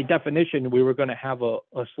 by definition, we were going to have a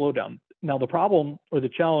slowdown. Now, the problem or the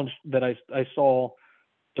challenge that I saw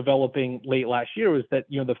developing late last year was that,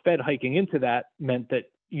 the Fed hiking into that meant that,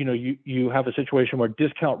 you have a situation where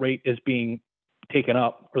discount rate is being taken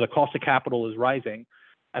up or the cost of capital is rising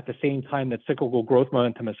at the same time that cyclical growth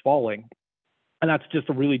momentum is falling. And that's just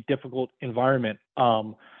a really difficult environment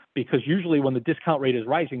because usually when the discount rate is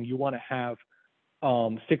rising, you want to have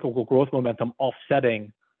cyclical growth momentum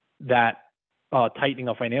offsetting that tightening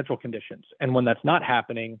of financial conditions. And when that's not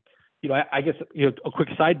happening, I guess, a quick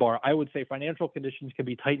sidebar, I would say financial conditions can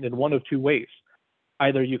be tightened in one of two ways.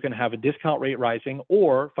 Either you can have a discount rate rising,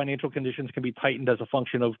 or financial conditions can be tightened as a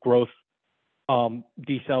function of growth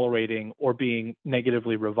decelerating or being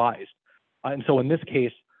negatively revised. And so in this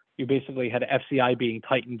case, you basically had FCI being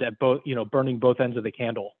tightened at both, burning both ends of the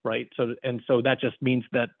candle, right? So that just means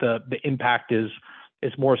that the impact is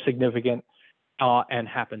more significant and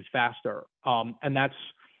happens faster. And that's,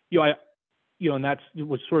 and that's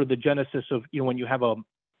was sort of the genesis of, when you have a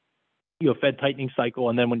Fed tightening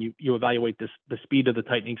cycle, and then when you evaluate the speed of the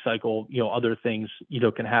tightening cycle, other things,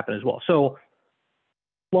 can happen as well. So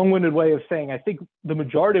long-winded way of saying, I think the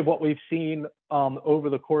majority of what we've seen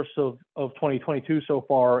over the course of 2022 so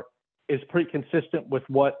far is pretty consistent with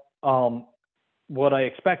what I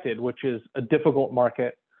expected, which is a difficult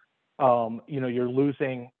market. You're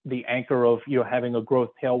losing the anchor of having a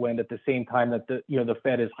growth tailwind at the same time that the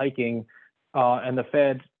Fed is hiking, and the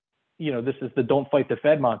Fed, this is the "don't fight the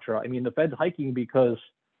Fed" mantra. I mean, the Fed's hiking because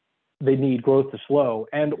they need growth to slow,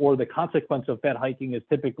 and or the consequence of Fed hiking is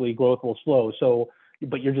typically growth will slow. So,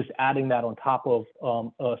 but you're just adding that on top of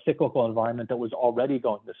a cyclical environment that was already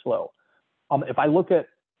going to slow. If I look at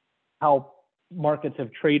how markets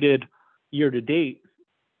have traded year to date,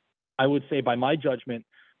 I would say, by my judgment,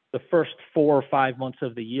 the first 4 or 5 months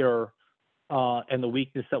of the year and the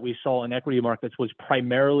weakness that we saw in equity markets was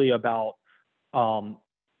primarily about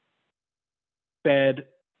Fed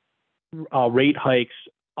rate hikes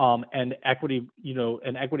and equity,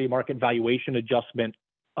 an equity market valuation adjustment,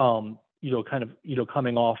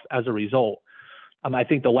 coming off as a result. I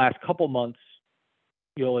think the last couple months,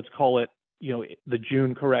 let's call it, the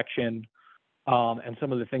June correction, and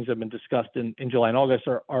some of the things that have been discussed in July and August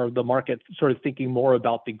are the market sort of thinking more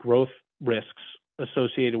about the growth risks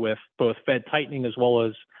associated with both Fed tightening as well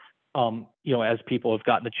as, as people have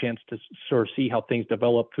gotten the chance to sort of see how things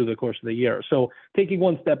develop through the course of the year. So taking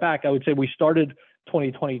one step back, I would say we started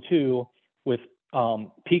 2022 with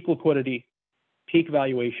peak liquidity, peak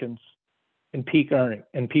valuations, and peak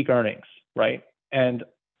earnings, right? And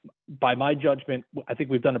by my judgment, I think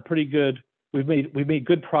we've done we've made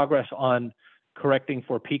good progress on correcting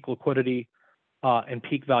for peak liquidity and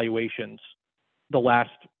peak valuations the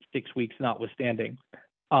last 6 weeks notwithstanding.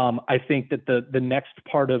 I think that the next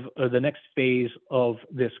part of the next phase of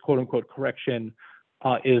this quote unquote correction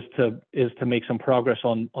is to make some progress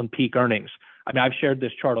on peak earnings. I mean, I've shared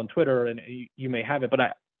this chart on Twitter, and you may have it, but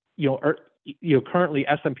currently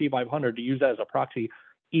S&P 500, to use that as a proxy,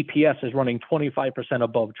 EPS is running 25%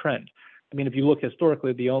 above trend. I mean, if you look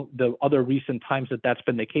historically, the other recent times that's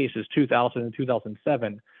been the case is 2000 and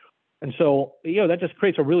 2007. And so, that just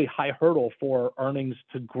creates a really high hurdle for earnings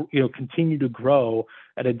to, continue to grow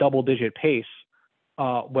at a double-digit pace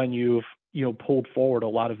when you've, pulled forward a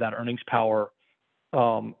lot of that earnings power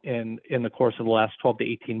in the course of the last 12 to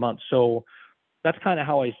 18 months. So that's kind of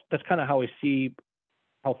how I see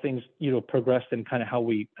how things, progressed and kind of how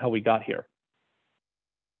we got here.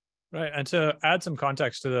 Right, and to add some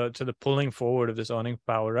context to the pulling forward of this earning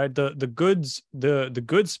power, right? The goods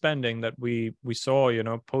spending that we saw,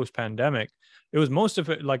 post pandemic, it was most of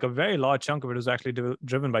it, like a very large chunk of it, was actually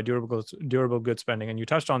driven by durable goods spending. And you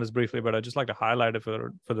touched on this briefly, but I'd just like to highlight it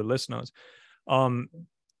for the listeners.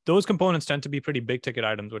 Those components tend to be pretty big ticket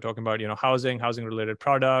items. We're talking about, housing related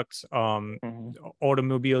products,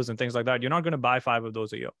 automobiles, and things like that. You're not going to buy 5 of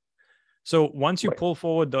those a year. So once you pull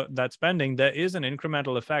forward that spending, there is an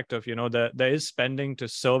incremental effect of, there is spending to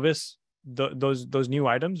service those new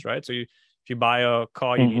items, right? So if you buy a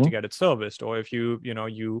car, you need to get it serviced, or if you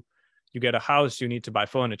get a house, you need to buy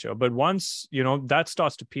furniture. But once that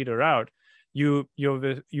starts to peter out, you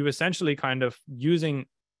essentially kind of using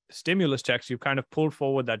stimulus checks, you've kind of pulled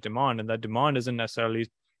forward that demand, and that demand isn't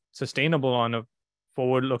necessarily sustainable on a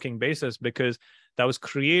forward-looking basis, because that was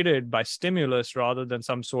created by stimulus rather than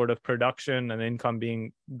some sort of production and income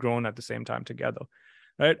being grown at the same time together,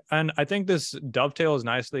 right? And I think this dovetails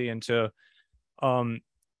nicely into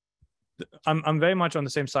I'm very much on the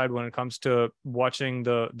same side when it comes to watching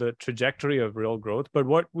the trajectory of real growth. But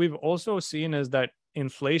what we've also seen is that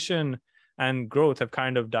inflation and growth have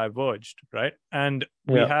kind of diverged, right? And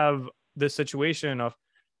we have this situation of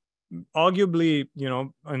arguably,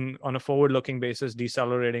 on a forward-looking basis,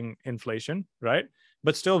 decelerating inflation, right?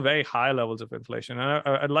 But still very high levels of inflation. And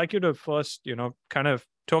I'd like you to first, kind of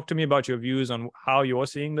talk to me about your views on how you're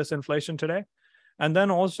seeing this inflation today. And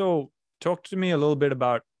then also talk to me a little bit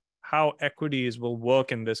about how equities will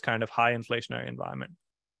work in this kind of high inflationary environment.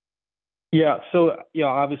 Yeah. So,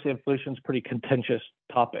 obviously inflation is a pretty contentious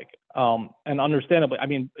topic. And understandably, I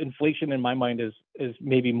mean, inflation in my mind is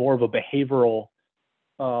maybe more of a behavioral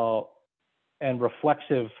and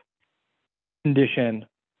reflexive condition.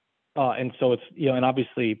 And so it's, and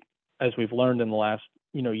obviously, as we've learned in the last,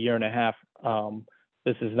 year and a half,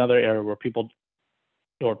 this is another area where people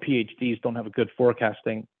or PhDs don't have a good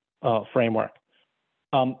forecasting framework.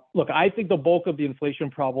 Look, I think the bulk of the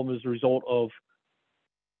inflation problem is a result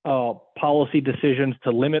of policy decisions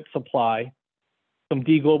to limit supply, some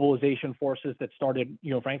deglobalization forces that started,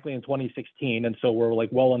 frankly, in 2016. And so we're like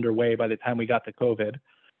well underway by the time we got to COVID.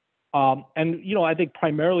 And, I think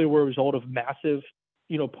primarily were a result of massive,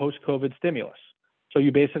 post-COVID stimulus. So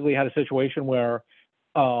you basically had a situation where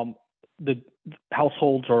the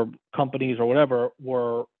households or companies or whatever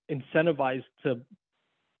were incentivized to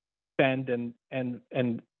spend and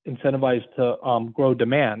incentivized to grow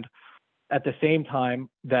demand at the same time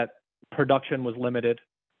that production was limited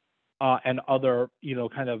and other,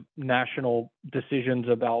 kind of national decisions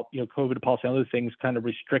about, COVID policy and other things kind of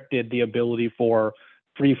restricted the ability for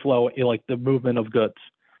free flow, like the movement of goods.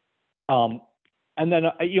 And then,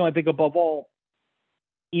 I think above all,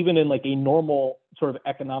 even in like a normal sort of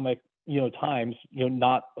economic, times,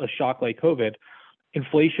 not a shock like COVID,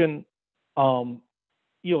 inflation,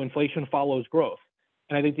 inflation follows growth.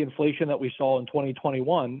 And I think the inflation that we saw in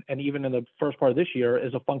 2021 and even in the first part of this year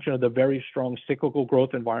is a function of the very strong cyclical growth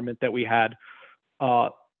environment that we had,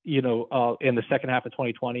 in the second half of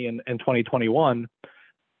 2020 and 2021.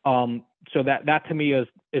 So that to me is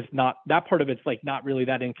not, that part of it's like not really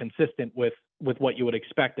that inconsistent with what you would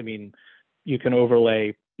expect. I mean, you can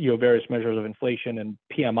overlay, various measures of inflation and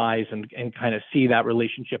PMIs and kind of see that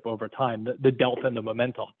relationship over time, the delta and the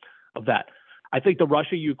momentum of that. I think the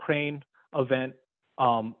Russia-Ukraine event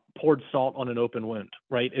poured salt on an open wound,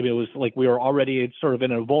 right? I mean, it was like we were already sort of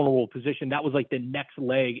in a vulnerable position. That was like the next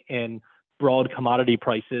leg in broad commodity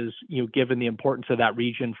prices, given the importance of that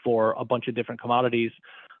region for a bunch of different commodities.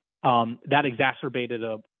 That exacerbated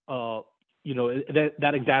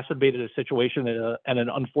that exacerbated a situation at an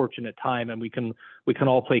unfortunate time, and we can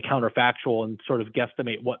all play counterfactual and sort of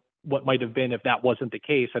guesstimate what might have been if that wasn't the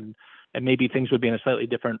case, and maybe things would be in a slightly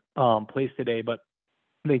different place today. But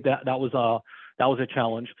I think that was a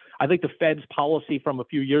challenge. I think the Fed's policy from a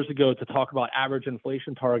few years ago to talk about average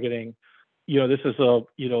inflation targeting, this is a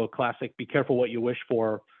classic be careful what you wish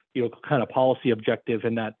for, kind of policy objective,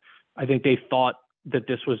 in that I think they thought that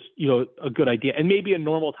this was, a good idea. And maybe in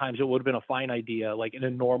normal times it would have been a fine idea, like in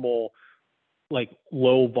a normal, like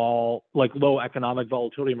low economic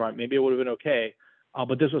volatility environment, maybe it would have been okay.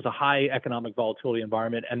 But this was a high economic volatility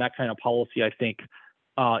environment, and that kind of policy, I think,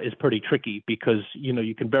 is pretty tricky because,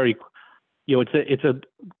 you can it's a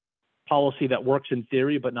policy that works in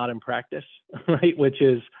theory but not in practice, right? Which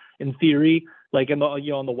is in theory, like in the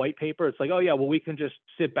on the white paper, it's like, oh yeah, well we can just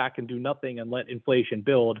sit back and do nothing and let inflation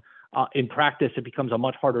build. In practice, it becomes a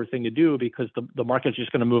much harder thing to do because the market's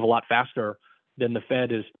just going to move a lot faster than the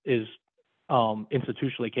Fed is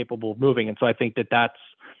institutionally capable of moving. And so I think that's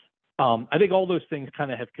I think all those things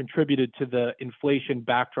kind of have contributed to the inflation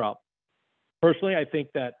backdrop. Personally, I think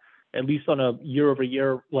that at least on a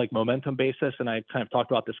year-over-year like momentum basis, and I kind of talked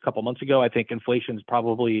about this a couple months ago, I think inflation is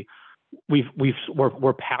probably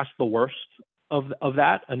we're past the worst of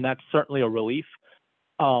that, and that's certainly a relief.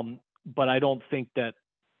 But I don't think that's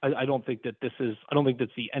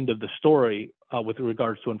the end of the story with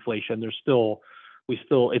regards to inflation. It still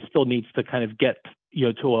needs to kind of get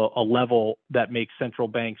to a level that makes central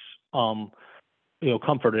banks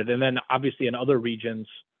comforted. And then obviously in other regions,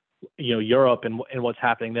 Europe and what's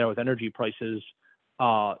happening there with energy prices,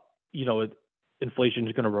 inflation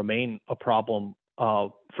is going to remain a problem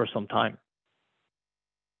for some time.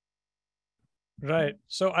 Right.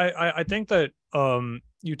 So I think that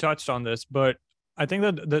you touched on this, but I think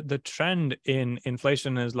that the trend in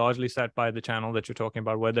inflation is largely set by the channel that you're talking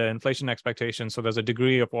about, where the inflation expectations. So there's a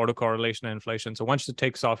degree of autocorrelation in inflation. So once it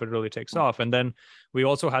takes off, it really takes off. And then we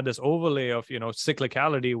also had this overlay of,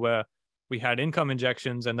 cyclicality where we had income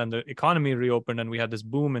injections and then the economy reopened and we had this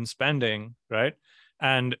boom in spending, right?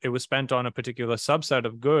 And it was spent on a particular subset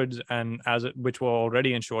of goods which were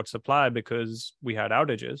already in short supply because we had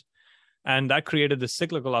outages. And that created this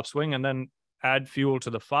cyclical upswing, and then add fuel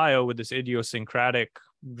to the fire with this idiosyncratic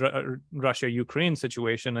Russia-Ukraine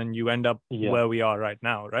situation, and you end up where we are right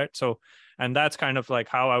now, right? So, and that's kind of like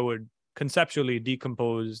how I would conceptually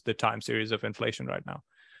decompose the time series of inflation right now.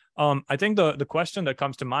 I think the question that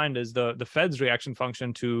comes to mind is the Fed's reaction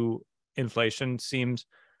function to inflation seems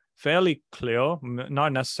fairly clear,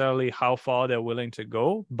 not necessarily how far they're willing to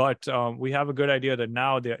go, but we have a good idea that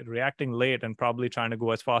now they're reacting late and probably trying to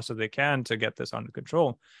go as fast as they can to get this under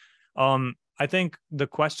control. I think the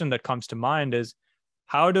question that comes to mind is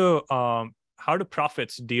how do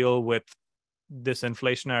profits deal with this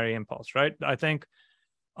inflationary impulse, right? I think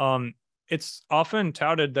it's often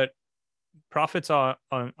touted that profits are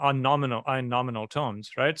in nominal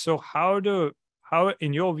terms, right? So how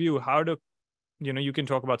in your view, you can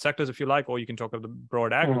talk about sectors if you like, or you can talk about the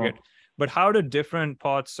broad aggregate, but how do different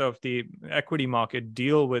parts of the equity market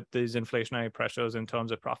deal with these inflationary pressures in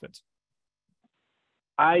terms of profits?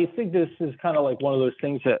 I think this is kind of like one of those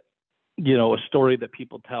things that, a story that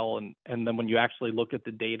people tell, and then when you actually look at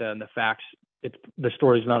the data and the facts, the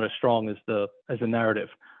story is not as strong as the narrative.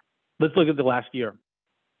 Let's look at the last year.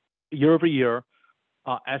 Year over year,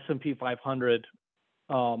 S&P 500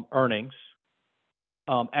 earnings,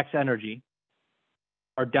 ex energy,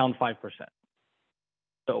 are down 5%.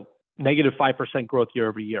 So negative 5% growth year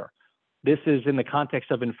over year. This is in the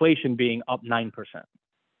context of inflation being up 9%.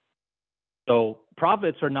 So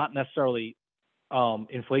profits are not necessarily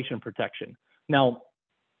inflation protection. Now,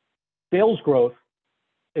 sales growth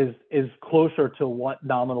is closer to what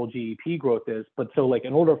nominal GDP growth is. But so like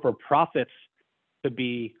in order for profits to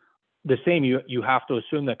be the same, you have to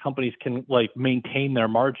assume that companies can like maintain their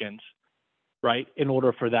margins, right, in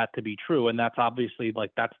order for that to be true. And that's obviously like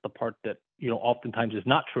that's the part that oftentimes is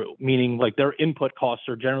not true, meaning like their input costs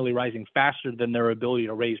are generally rising faster than their ability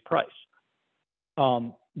to raise price.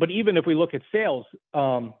 But even if we look at sales,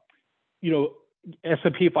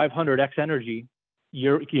 S&P 500 ex energy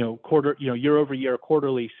year over year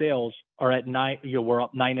quarterly sales are at we're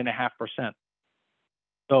up 9.5%.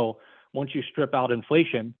 So once you strip out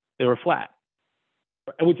inflation, they were flat,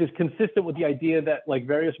 which is consistent with the idea that like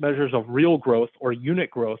various measures of real growth or unit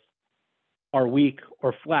growth are weak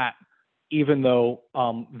or flat, even though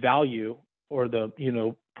value or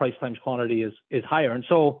the price times quantity is higher. And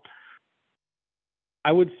so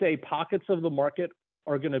I would say pockets of the market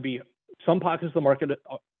are going to be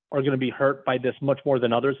hurt by this much more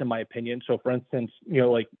than others, in my opinion. So for instance,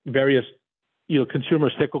 like various consumer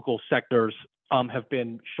cyclical sectors have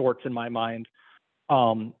been shorts in my mind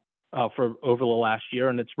for over the last year,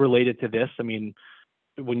 and it's related to this. I mean,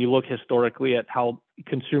 when you look historically at how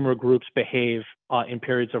consumer groups behave in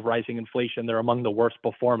periods of rising inflation, they're among the worst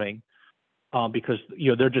performing because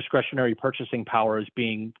their discretionary purchasing power is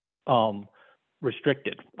being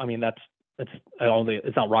restricted. I mean,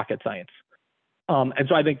 it's not rocket science. And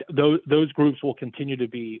so I think those groups will continue to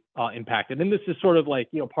be impacted. And this is sort of like,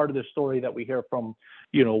 part of the story that we hear from,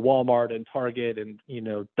 Walmart and Target and,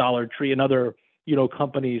 Dollar Tree and other,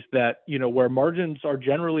 companies that, where margins are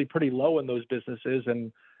generally pretty low in those businesses.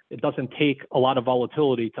 And it doesn't take a lot of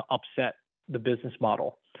volatility to upset the business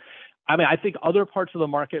model. I mean, I think other parts of the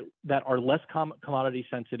market that are less commodity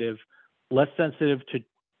sensitive, less sensitive to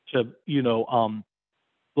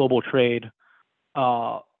global trade,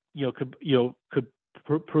 could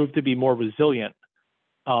prove to be more resilient.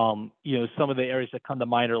 Some of the areas that come to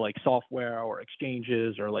mind are like software or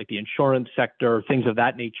exchanges or like the insurance sector, things of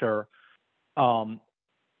that nature. And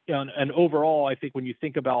overall, I think when you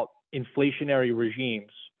think about inflationary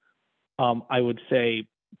regimes, I would say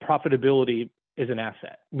profitability is an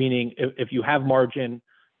asset. Meaning, if you have margin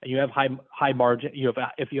and you have high margin,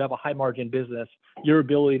 if you have a high margin business, your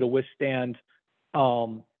ability to withstand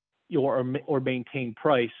or maintain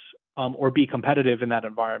price or be competitive in that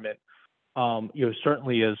environment,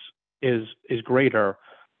 certainly is greater.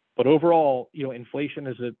 But overall, inflation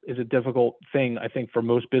is a difficult thing, I think, for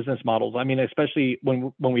most business models. I mean, especially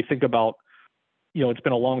when we think about, it's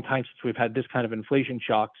been a long time since we've had this kind of inflation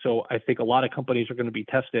shock. So I think a lot of companies are going to be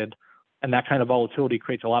tested, and that kind of volatility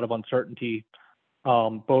creates a lot of uncertainty,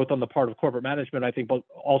 both on the part of corporate management, I think, but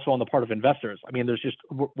also on the part of investors. I mean,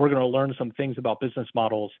 we're going to learn some things about business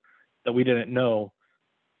models that we didn't know.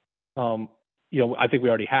 I think we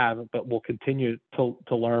already have, but we'll continue to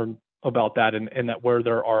learn about that and that where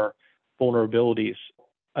there are vulnerabilities.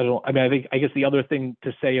 I guess the other thing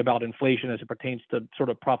to say about inflation as it pertains to sort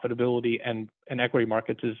of profitability and equity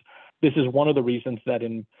markets is this is one of the reasons that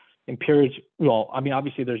in periods,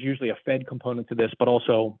 obviously there's usually a Fed component to this, but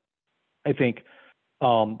also I think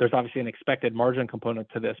there's obviously an expected margin component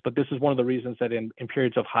to this, but this is one of the reasons that in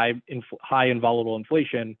periods of high and volatile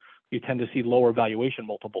inflation, you tend to see lower valuation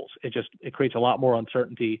multiples. It creates a lot more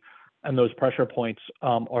uncertainty, and those pressure points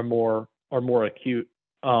are more acute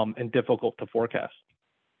and difficult to forecast.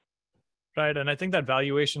 Right, and I think that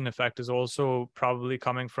valuation effect is also probably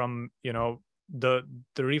coming from the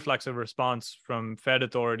reflexive response from Fed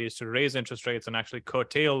authorities to raise interest rates and actually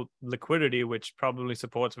curtail liquidity, which probably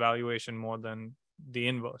supports valuation more than the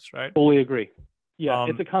inverse, right? Fully agree. Yeah,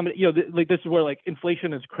 it's a common. This is where like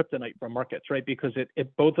inflation is kryptonite for markets, right? Because it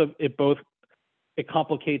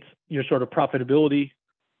complicates your sort of profitability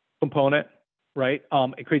component, right?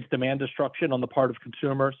 It creates demand destruction on the part of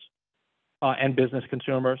consumers and business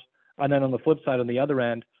consumers, and then on the flip side, on the other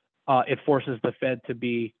end, it forces the Fed to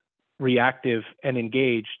be reactive and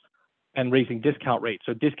engaged and raising discount rates.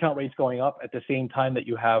 So discount rates going up at the same time that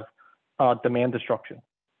you have demand destruction.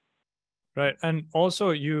 Right, and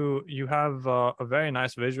also you have a very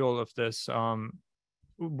nice visual of this,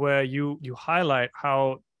 where you highlight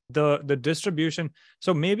how the distribution.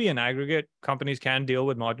 So maybe in aggregate, companies can deal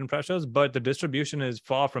with margin pressures, but the distribution is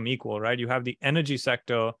far from equal, right? You have the energy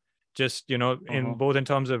sector just in both in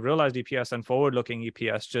terms of realized EPS and forward-looking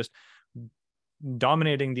EPS, just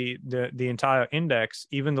dominating the entire index,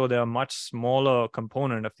 even though they're a much smaller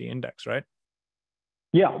component of the index, right?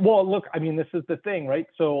 Yeah, well, look, I mean, this is the thing, right?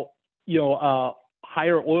 So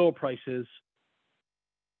higher oil prices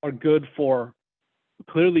are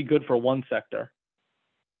clearly good for one sector,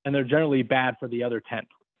 and they're generally bad for the other 10,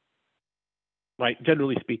 right?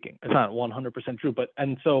 Generally speaking, it's not 100% true,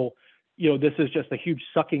 and so this is just a huge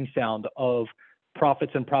sucking sound of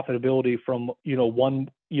profits and profitability from one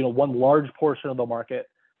large portion of the market,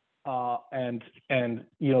 and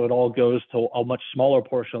it all goes to a much smaller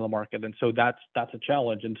portion of the market, and so that's a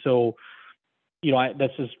challenge, and so.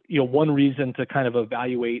 That's just one reason to kind of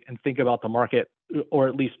evaluate and think about the market, or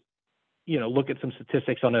at least look at some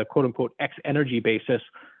statistics on a quote unquote X energy basis.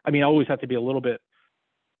 I mean, I always have to be a little bit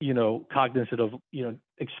cognizant of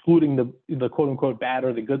excluding the quote unquote bad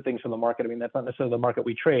or the good things from the market. I mean, that's not necessarily the market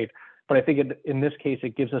we trade, but I think in this case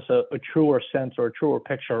it gives us a truer sense or a truer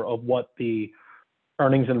picture of what the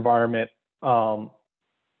earnings environment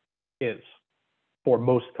is for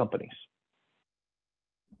most companies.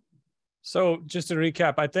 So just to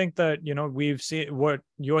recap, I think that, we've seen what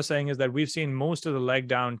you're saying is that we've seen most of the leg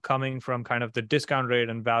down coming from kind of the discount rate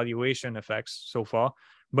and valuation effects so far,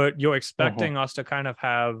 but you're expecting us to kind of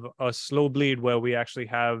have a slow bleed where we actually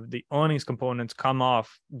have the earnings components come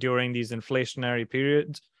off during these inflationary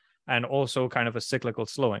periods and also kind of a cyclical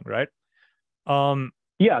slowing, right?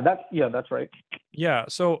 That's right. Yeah.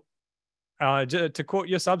 So to quote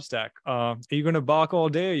your Substack, are you going to bark all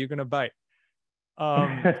day or are you going to bite?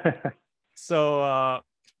 So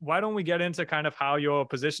why don't we get into kind of how you're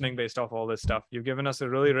positioning based off all this stuff? You've given us a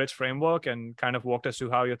really rich framework and kind of walked us through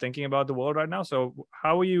how you're thinking about the world right now. So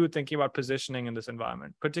how are you thinking about positioning in this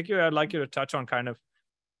environment? Particularly, I'd like you to touch on kind of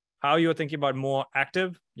how you're thinking about more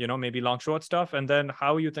active, maybe long short stuff. And then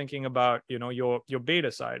how are you thinking about, your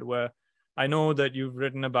beta side, where I know that you've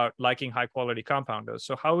written about liking high quality compounders.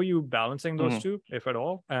 So how are you balancing those two, if at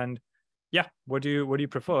all? And yeah, what do you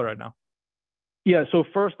prefer right now? Yeah, so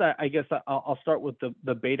first, I guess I'll start with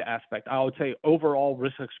the beta aspect. I would say overall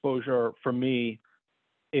risk exposure for me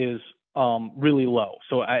is really low.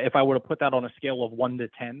 So if I were to put that on a scale of 1 to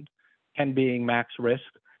 10, 10 being max risk,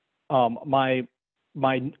 my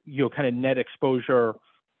kind of net exposure,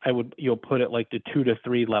 I would put it like the 2 to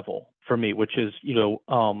 3 level for me, which is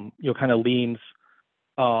kind of leans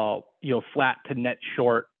flat to net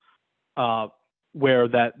short, where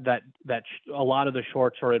that a lot of the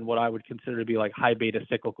shorts are in what I would consider to be like high beta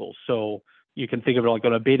cyclicals. So you can think of it like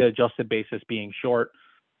on a beta adjusted basis being short.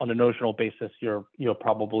 On a notional basis, you're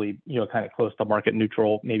probably kind of close to market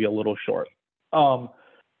neutral, maybe a little short.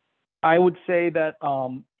 I would say that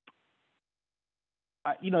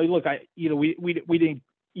we didn't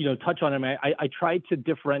touch on it. I tried to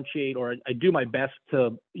differentiate, or I do my best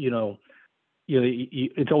to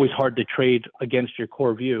it's always hard to trade against your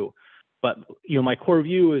core view. But my core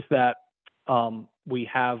view is that we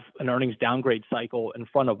have an earnings downgrade cycle in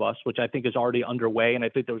front of us, which I think is already underway, and I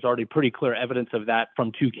think there was already pretty clear evidence of that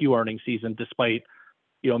from 2Q earnings season, despite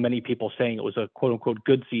many people saying it was a quote unquote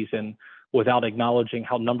good season. without acknowledging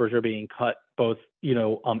how numbers are being cut both,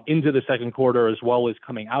 into the second quarter as well as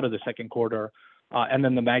coming out of the second quarter, and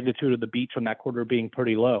then the magnitude of the beats from that quarter being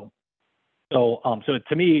pretty low. So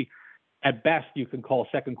to me, at best, you can call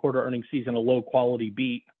second quarter earnings season a low quality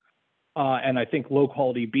beat. And I think low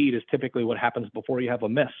quality beat is typically what happens before you have a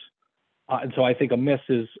miss. And so I think a miss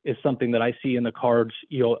is something that I see in the cards,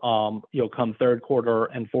 come third quarter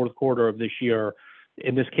and fourth quarter of this year.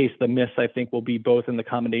 In this case, the miss, I think, will be both in the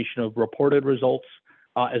combination of reported results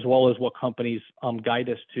as well as what companies guide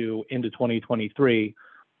us to into 2023.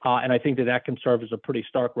 And I think that can serve as a pretty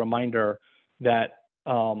stark reminder that,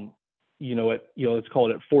 let's call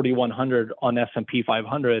it at 4,100 on S&P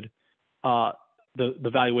 500, the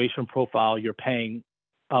valuation profile you're paying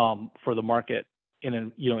for the market in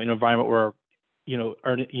an environment where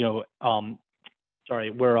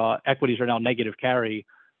where equities are now negative carry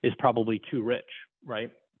is probably too rich,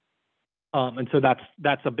 right? And so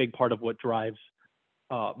that's a big part of what drives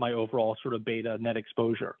my overall sort of beta net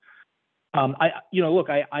exposure. I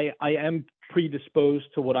am predisposed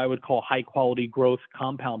to what I would call high quality growth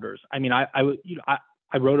compounders. I mean, I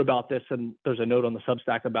wrote about this, and there's a note on the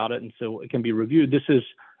Substack about it, and so it can be reviewed. This is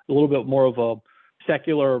a little bit more of a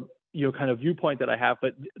secular, kind of viewpoint that I have,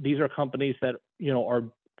 but these are companies that, are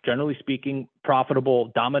generally speaking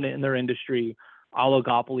profitable, dominant in their industry,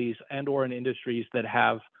 oligopolies and/or in industries that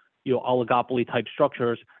have, oligopoly type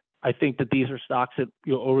structures. I think that these are stocks that,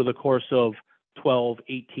 over the course of 12,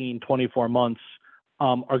 18, 24 months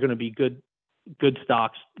are going to be good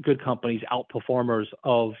stocks, good companies, outperformers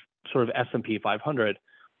of sort of S&P 500.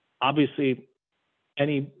 Obviously,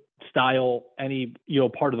 any style, any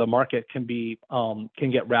part of the market can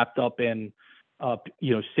get wrapped up in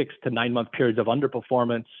 6 to 9 month periods of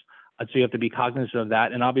underperformance. So you have to be cognizant of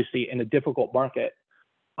that. And obviously, in a difficult market,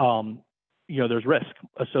 there's risk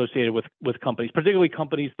associated with companies, particularly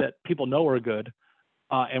companies that people know are good,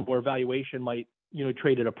 and where valuation might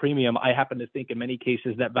trade at a premium. I happen to think in many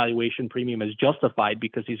cases that valuation premium is justified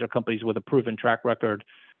because these are companies with a proven track record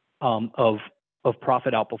of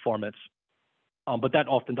profit outperformance. But that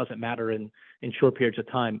often doesn't matter in short periods of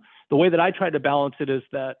time. The way that I try to balance it is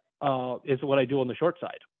what I do on the short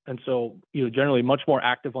side. And so, generally much more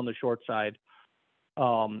active on the short side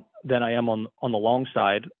than I am on the long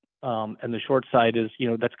side. And the short side is,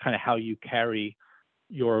 that's kind of how you carry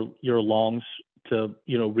your longs to,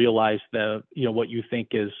 realize what you think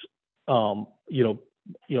is, a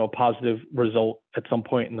positive result at some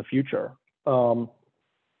point in the future. So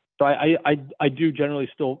I do generally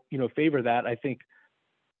still, favor that. I think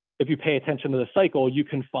if you pay attention to the cycle, you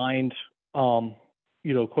can find, quote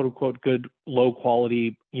unquote, good, low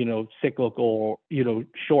quality, cyclical,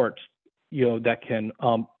 shorts, that can,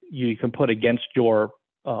 you can put against your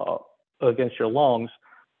longs.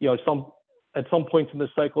 At some points in the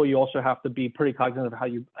cycle, you also have to be pretty cognizant of how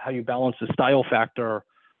you balance the style factor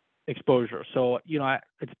exposure. So,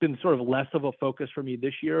 it's been sort of less of a focus for me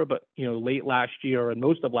this year, but, late last year and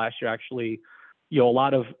most of last year, actually, a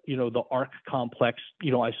lot of, the ARC complex,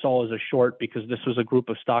 I saw as a short because this was a group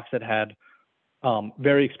of stocks that had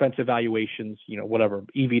very expensive valuations, whatever,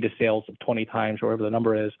 EV to sales of 20 times or whatever the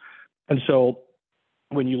number is. And so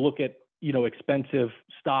when you look at, expensive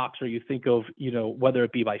stocks, or you think of, whether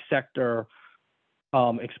it be by sector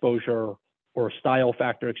exposure or style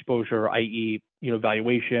factor exposure, i.e.,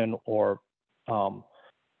 valuation or,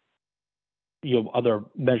 other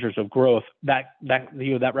measures of growth, that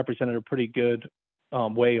represented a pretty good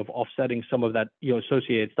way of offsetting some of that,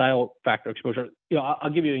 associated style factor exposure.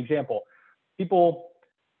 I'll give you an example. People,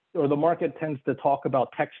 or the market, tends to talk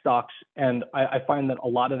about tech stocks, and I find that a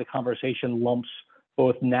lot of the conversation lumps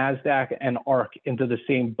both NASDAQ and ARC into the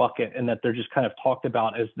same bucket, and that they're just kind of talked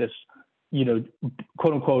about as this,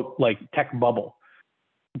 quote unquote, like tech bubble.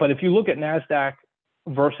 But if you look at NASDAQ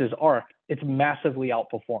versus ARC, it's massively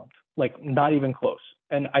outperformed, like not even close.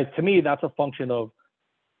 And to me, that's a function of,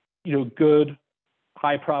 good,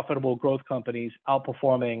 high profitable growth companies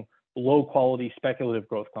outperforming low quality speculative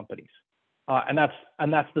growth companies. And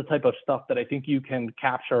that's the type of stuff that I think you can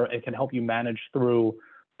capture and can help you manage through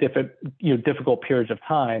difficult periods of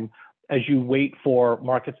time as you wait for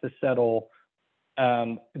markets to settle,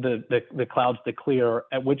 the clouds to clear,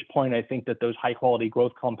 at which point I think that those high quality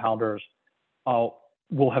growth compounders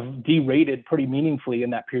will have derated pretty meaningfully in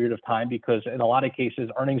that period of time, because in a lot of cases,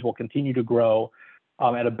 earnings will continue to grow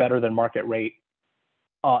at a better than market rate.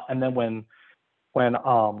 And then when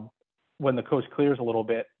the coast clears a little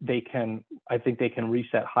bit, I think they can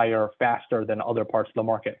reset higher faster than other parts of the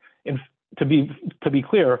market. And to be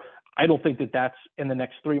clear, I don't think that that's in the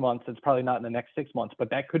next 3 months. It's probably not in the next 6 months, but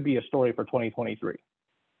that could be a story for 2023.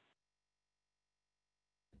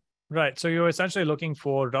 Right. So you're essentially looking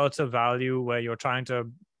for relative value where you're trying to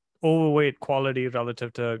overweight quality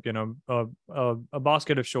relative to, a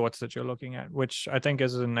basket of shorts that you're looking at, which I think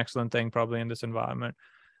is an excellent thing probably in this environment.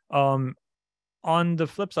 Um, on the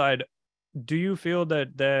flip side, do you feel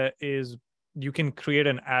that you can create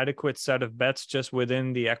an adequate set of bets just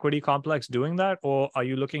within the equity complex doing that? Or are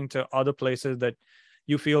you looking to other places that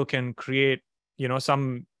you feel can create,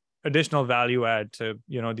 some additional value add to,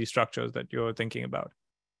 these structures that you're thinking about?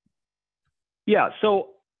 Yeah. So,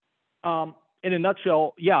 in a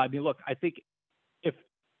nutshell, yeah. I mean, look, I think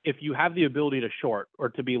if you have the ability to short or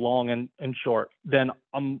to be long and short, then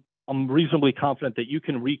I'm reasonably confident that you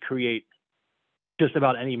can recreate just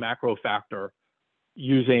about any macro factor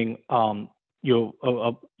using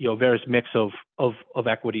various mix of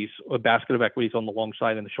equities, a basket of equities on the long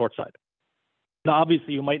side and the short side. Now,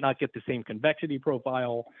 obviously, you might not get the same convexity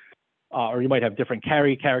profile, or you might have different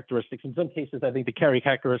carry characteristics. In some cases, I think the carry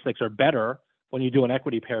characteristics are better when you do an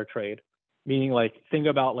equity pair trade, meaning like think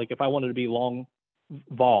about like if I wanted to be long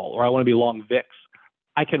vol or I want to be long VIX,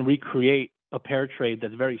 I can recreate a pair trade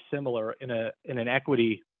that's very similar in an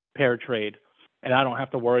equity pair trade, and I don't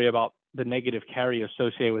have to worry about the negative carry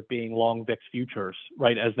associated with being long VIX futures,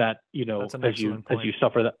 right? As that, as you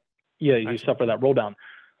suffer that, you suffer that roll down.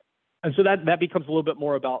 And so that becomes a little bit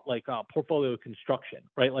more about like portfolio construction,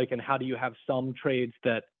 right? Like, and how do you have some trades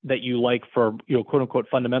that you like for, quote unquote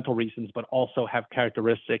fundamental reasons, but also have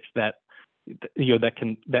characteristics that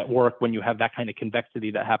that work when you have that kind of convexity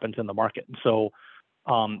that happens in the market. And so,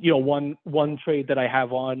 one trade that I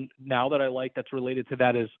have on now that I like that's related to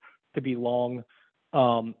that is to be long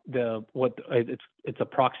it's a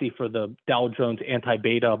proxy for the Dow Jones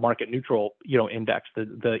anti-beta market neutral index.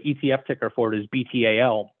 The ETF ticker for it is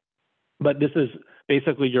BTAL. But this is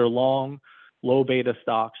basically your long, low beta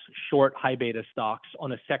stocks, short, high beta stocks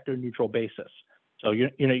on a sector neutral basis. So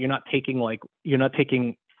you're not taking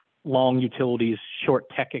long utilities, short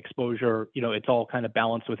tech exposure. It's all kind of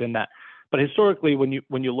balanced within that. But historically, when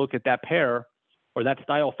you look at that pair or that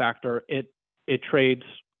style factor, it trades,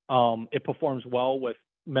 it performs well with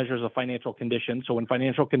measures of financial conditions. So when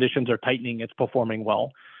financial conditions are tightening, it's performing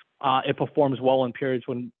well. It performs well in periods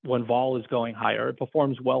when vol is going higher. It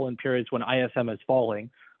performs well in periods when ISM is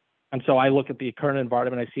falling. And so I look at the current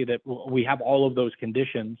environment, I see that we have all of those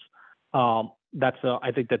conditions. I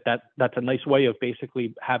think that's a nice way of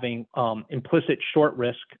basically having implicit short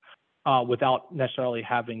risk without necessarily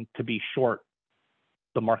having to be short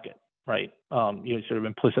the market, right? Sort of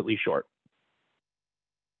implicitly short.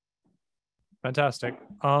 Fantastic.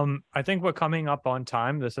 I think we're coming up on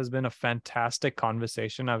time. This has been a fantastic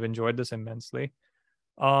conversation. I've enjoyed this immensely.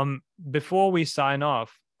 Before we sign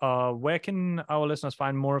off, where can our listeners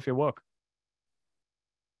find more of your work?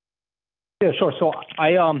 Yeah, sure. So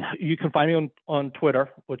you can find me on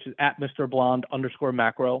Twitter, which is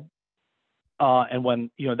 @MrBlonde_macro. And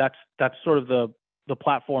when, that's sort of the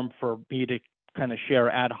platform for me to kind of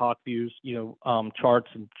share ad hoc views,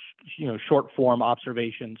 charts and, short form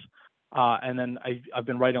observations. And then I've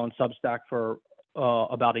been writing on Substack for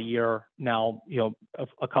about a year now, a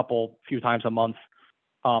few times a month.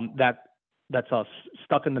 That's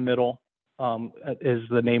Stuck in the Middle is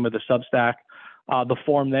the name of the Substack. The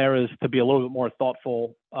form there is to be a little bit more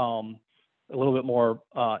thoughtful, a little bit more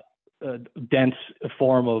dense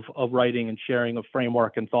form of writing and sharing of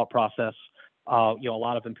framework and thought process. A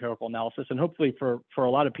lot of empirical analysis, and hopefully for a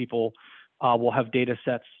lot of people, we'll have data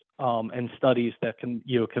sets and studies that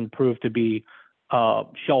can prove to be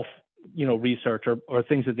shelf research or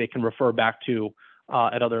things that they can refer back to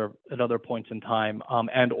at other points in time,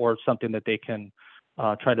 and or something that they can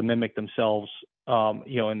try to mimic themselves,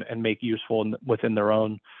 and make useful within their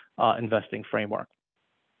own investing framework.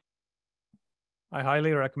 I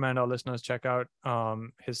highly recommend our listeners check out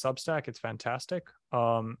his Substack. It's fantastic.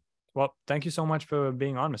 Well, thank you so much for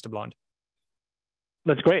being on, Mr. Blonde.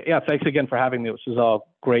 That's great. Yeah, thanks again for having me. This is a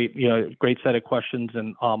great set of questions,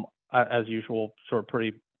 and as usual, sort of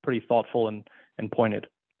pretty thoughtful and pointed.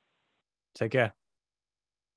 Take care.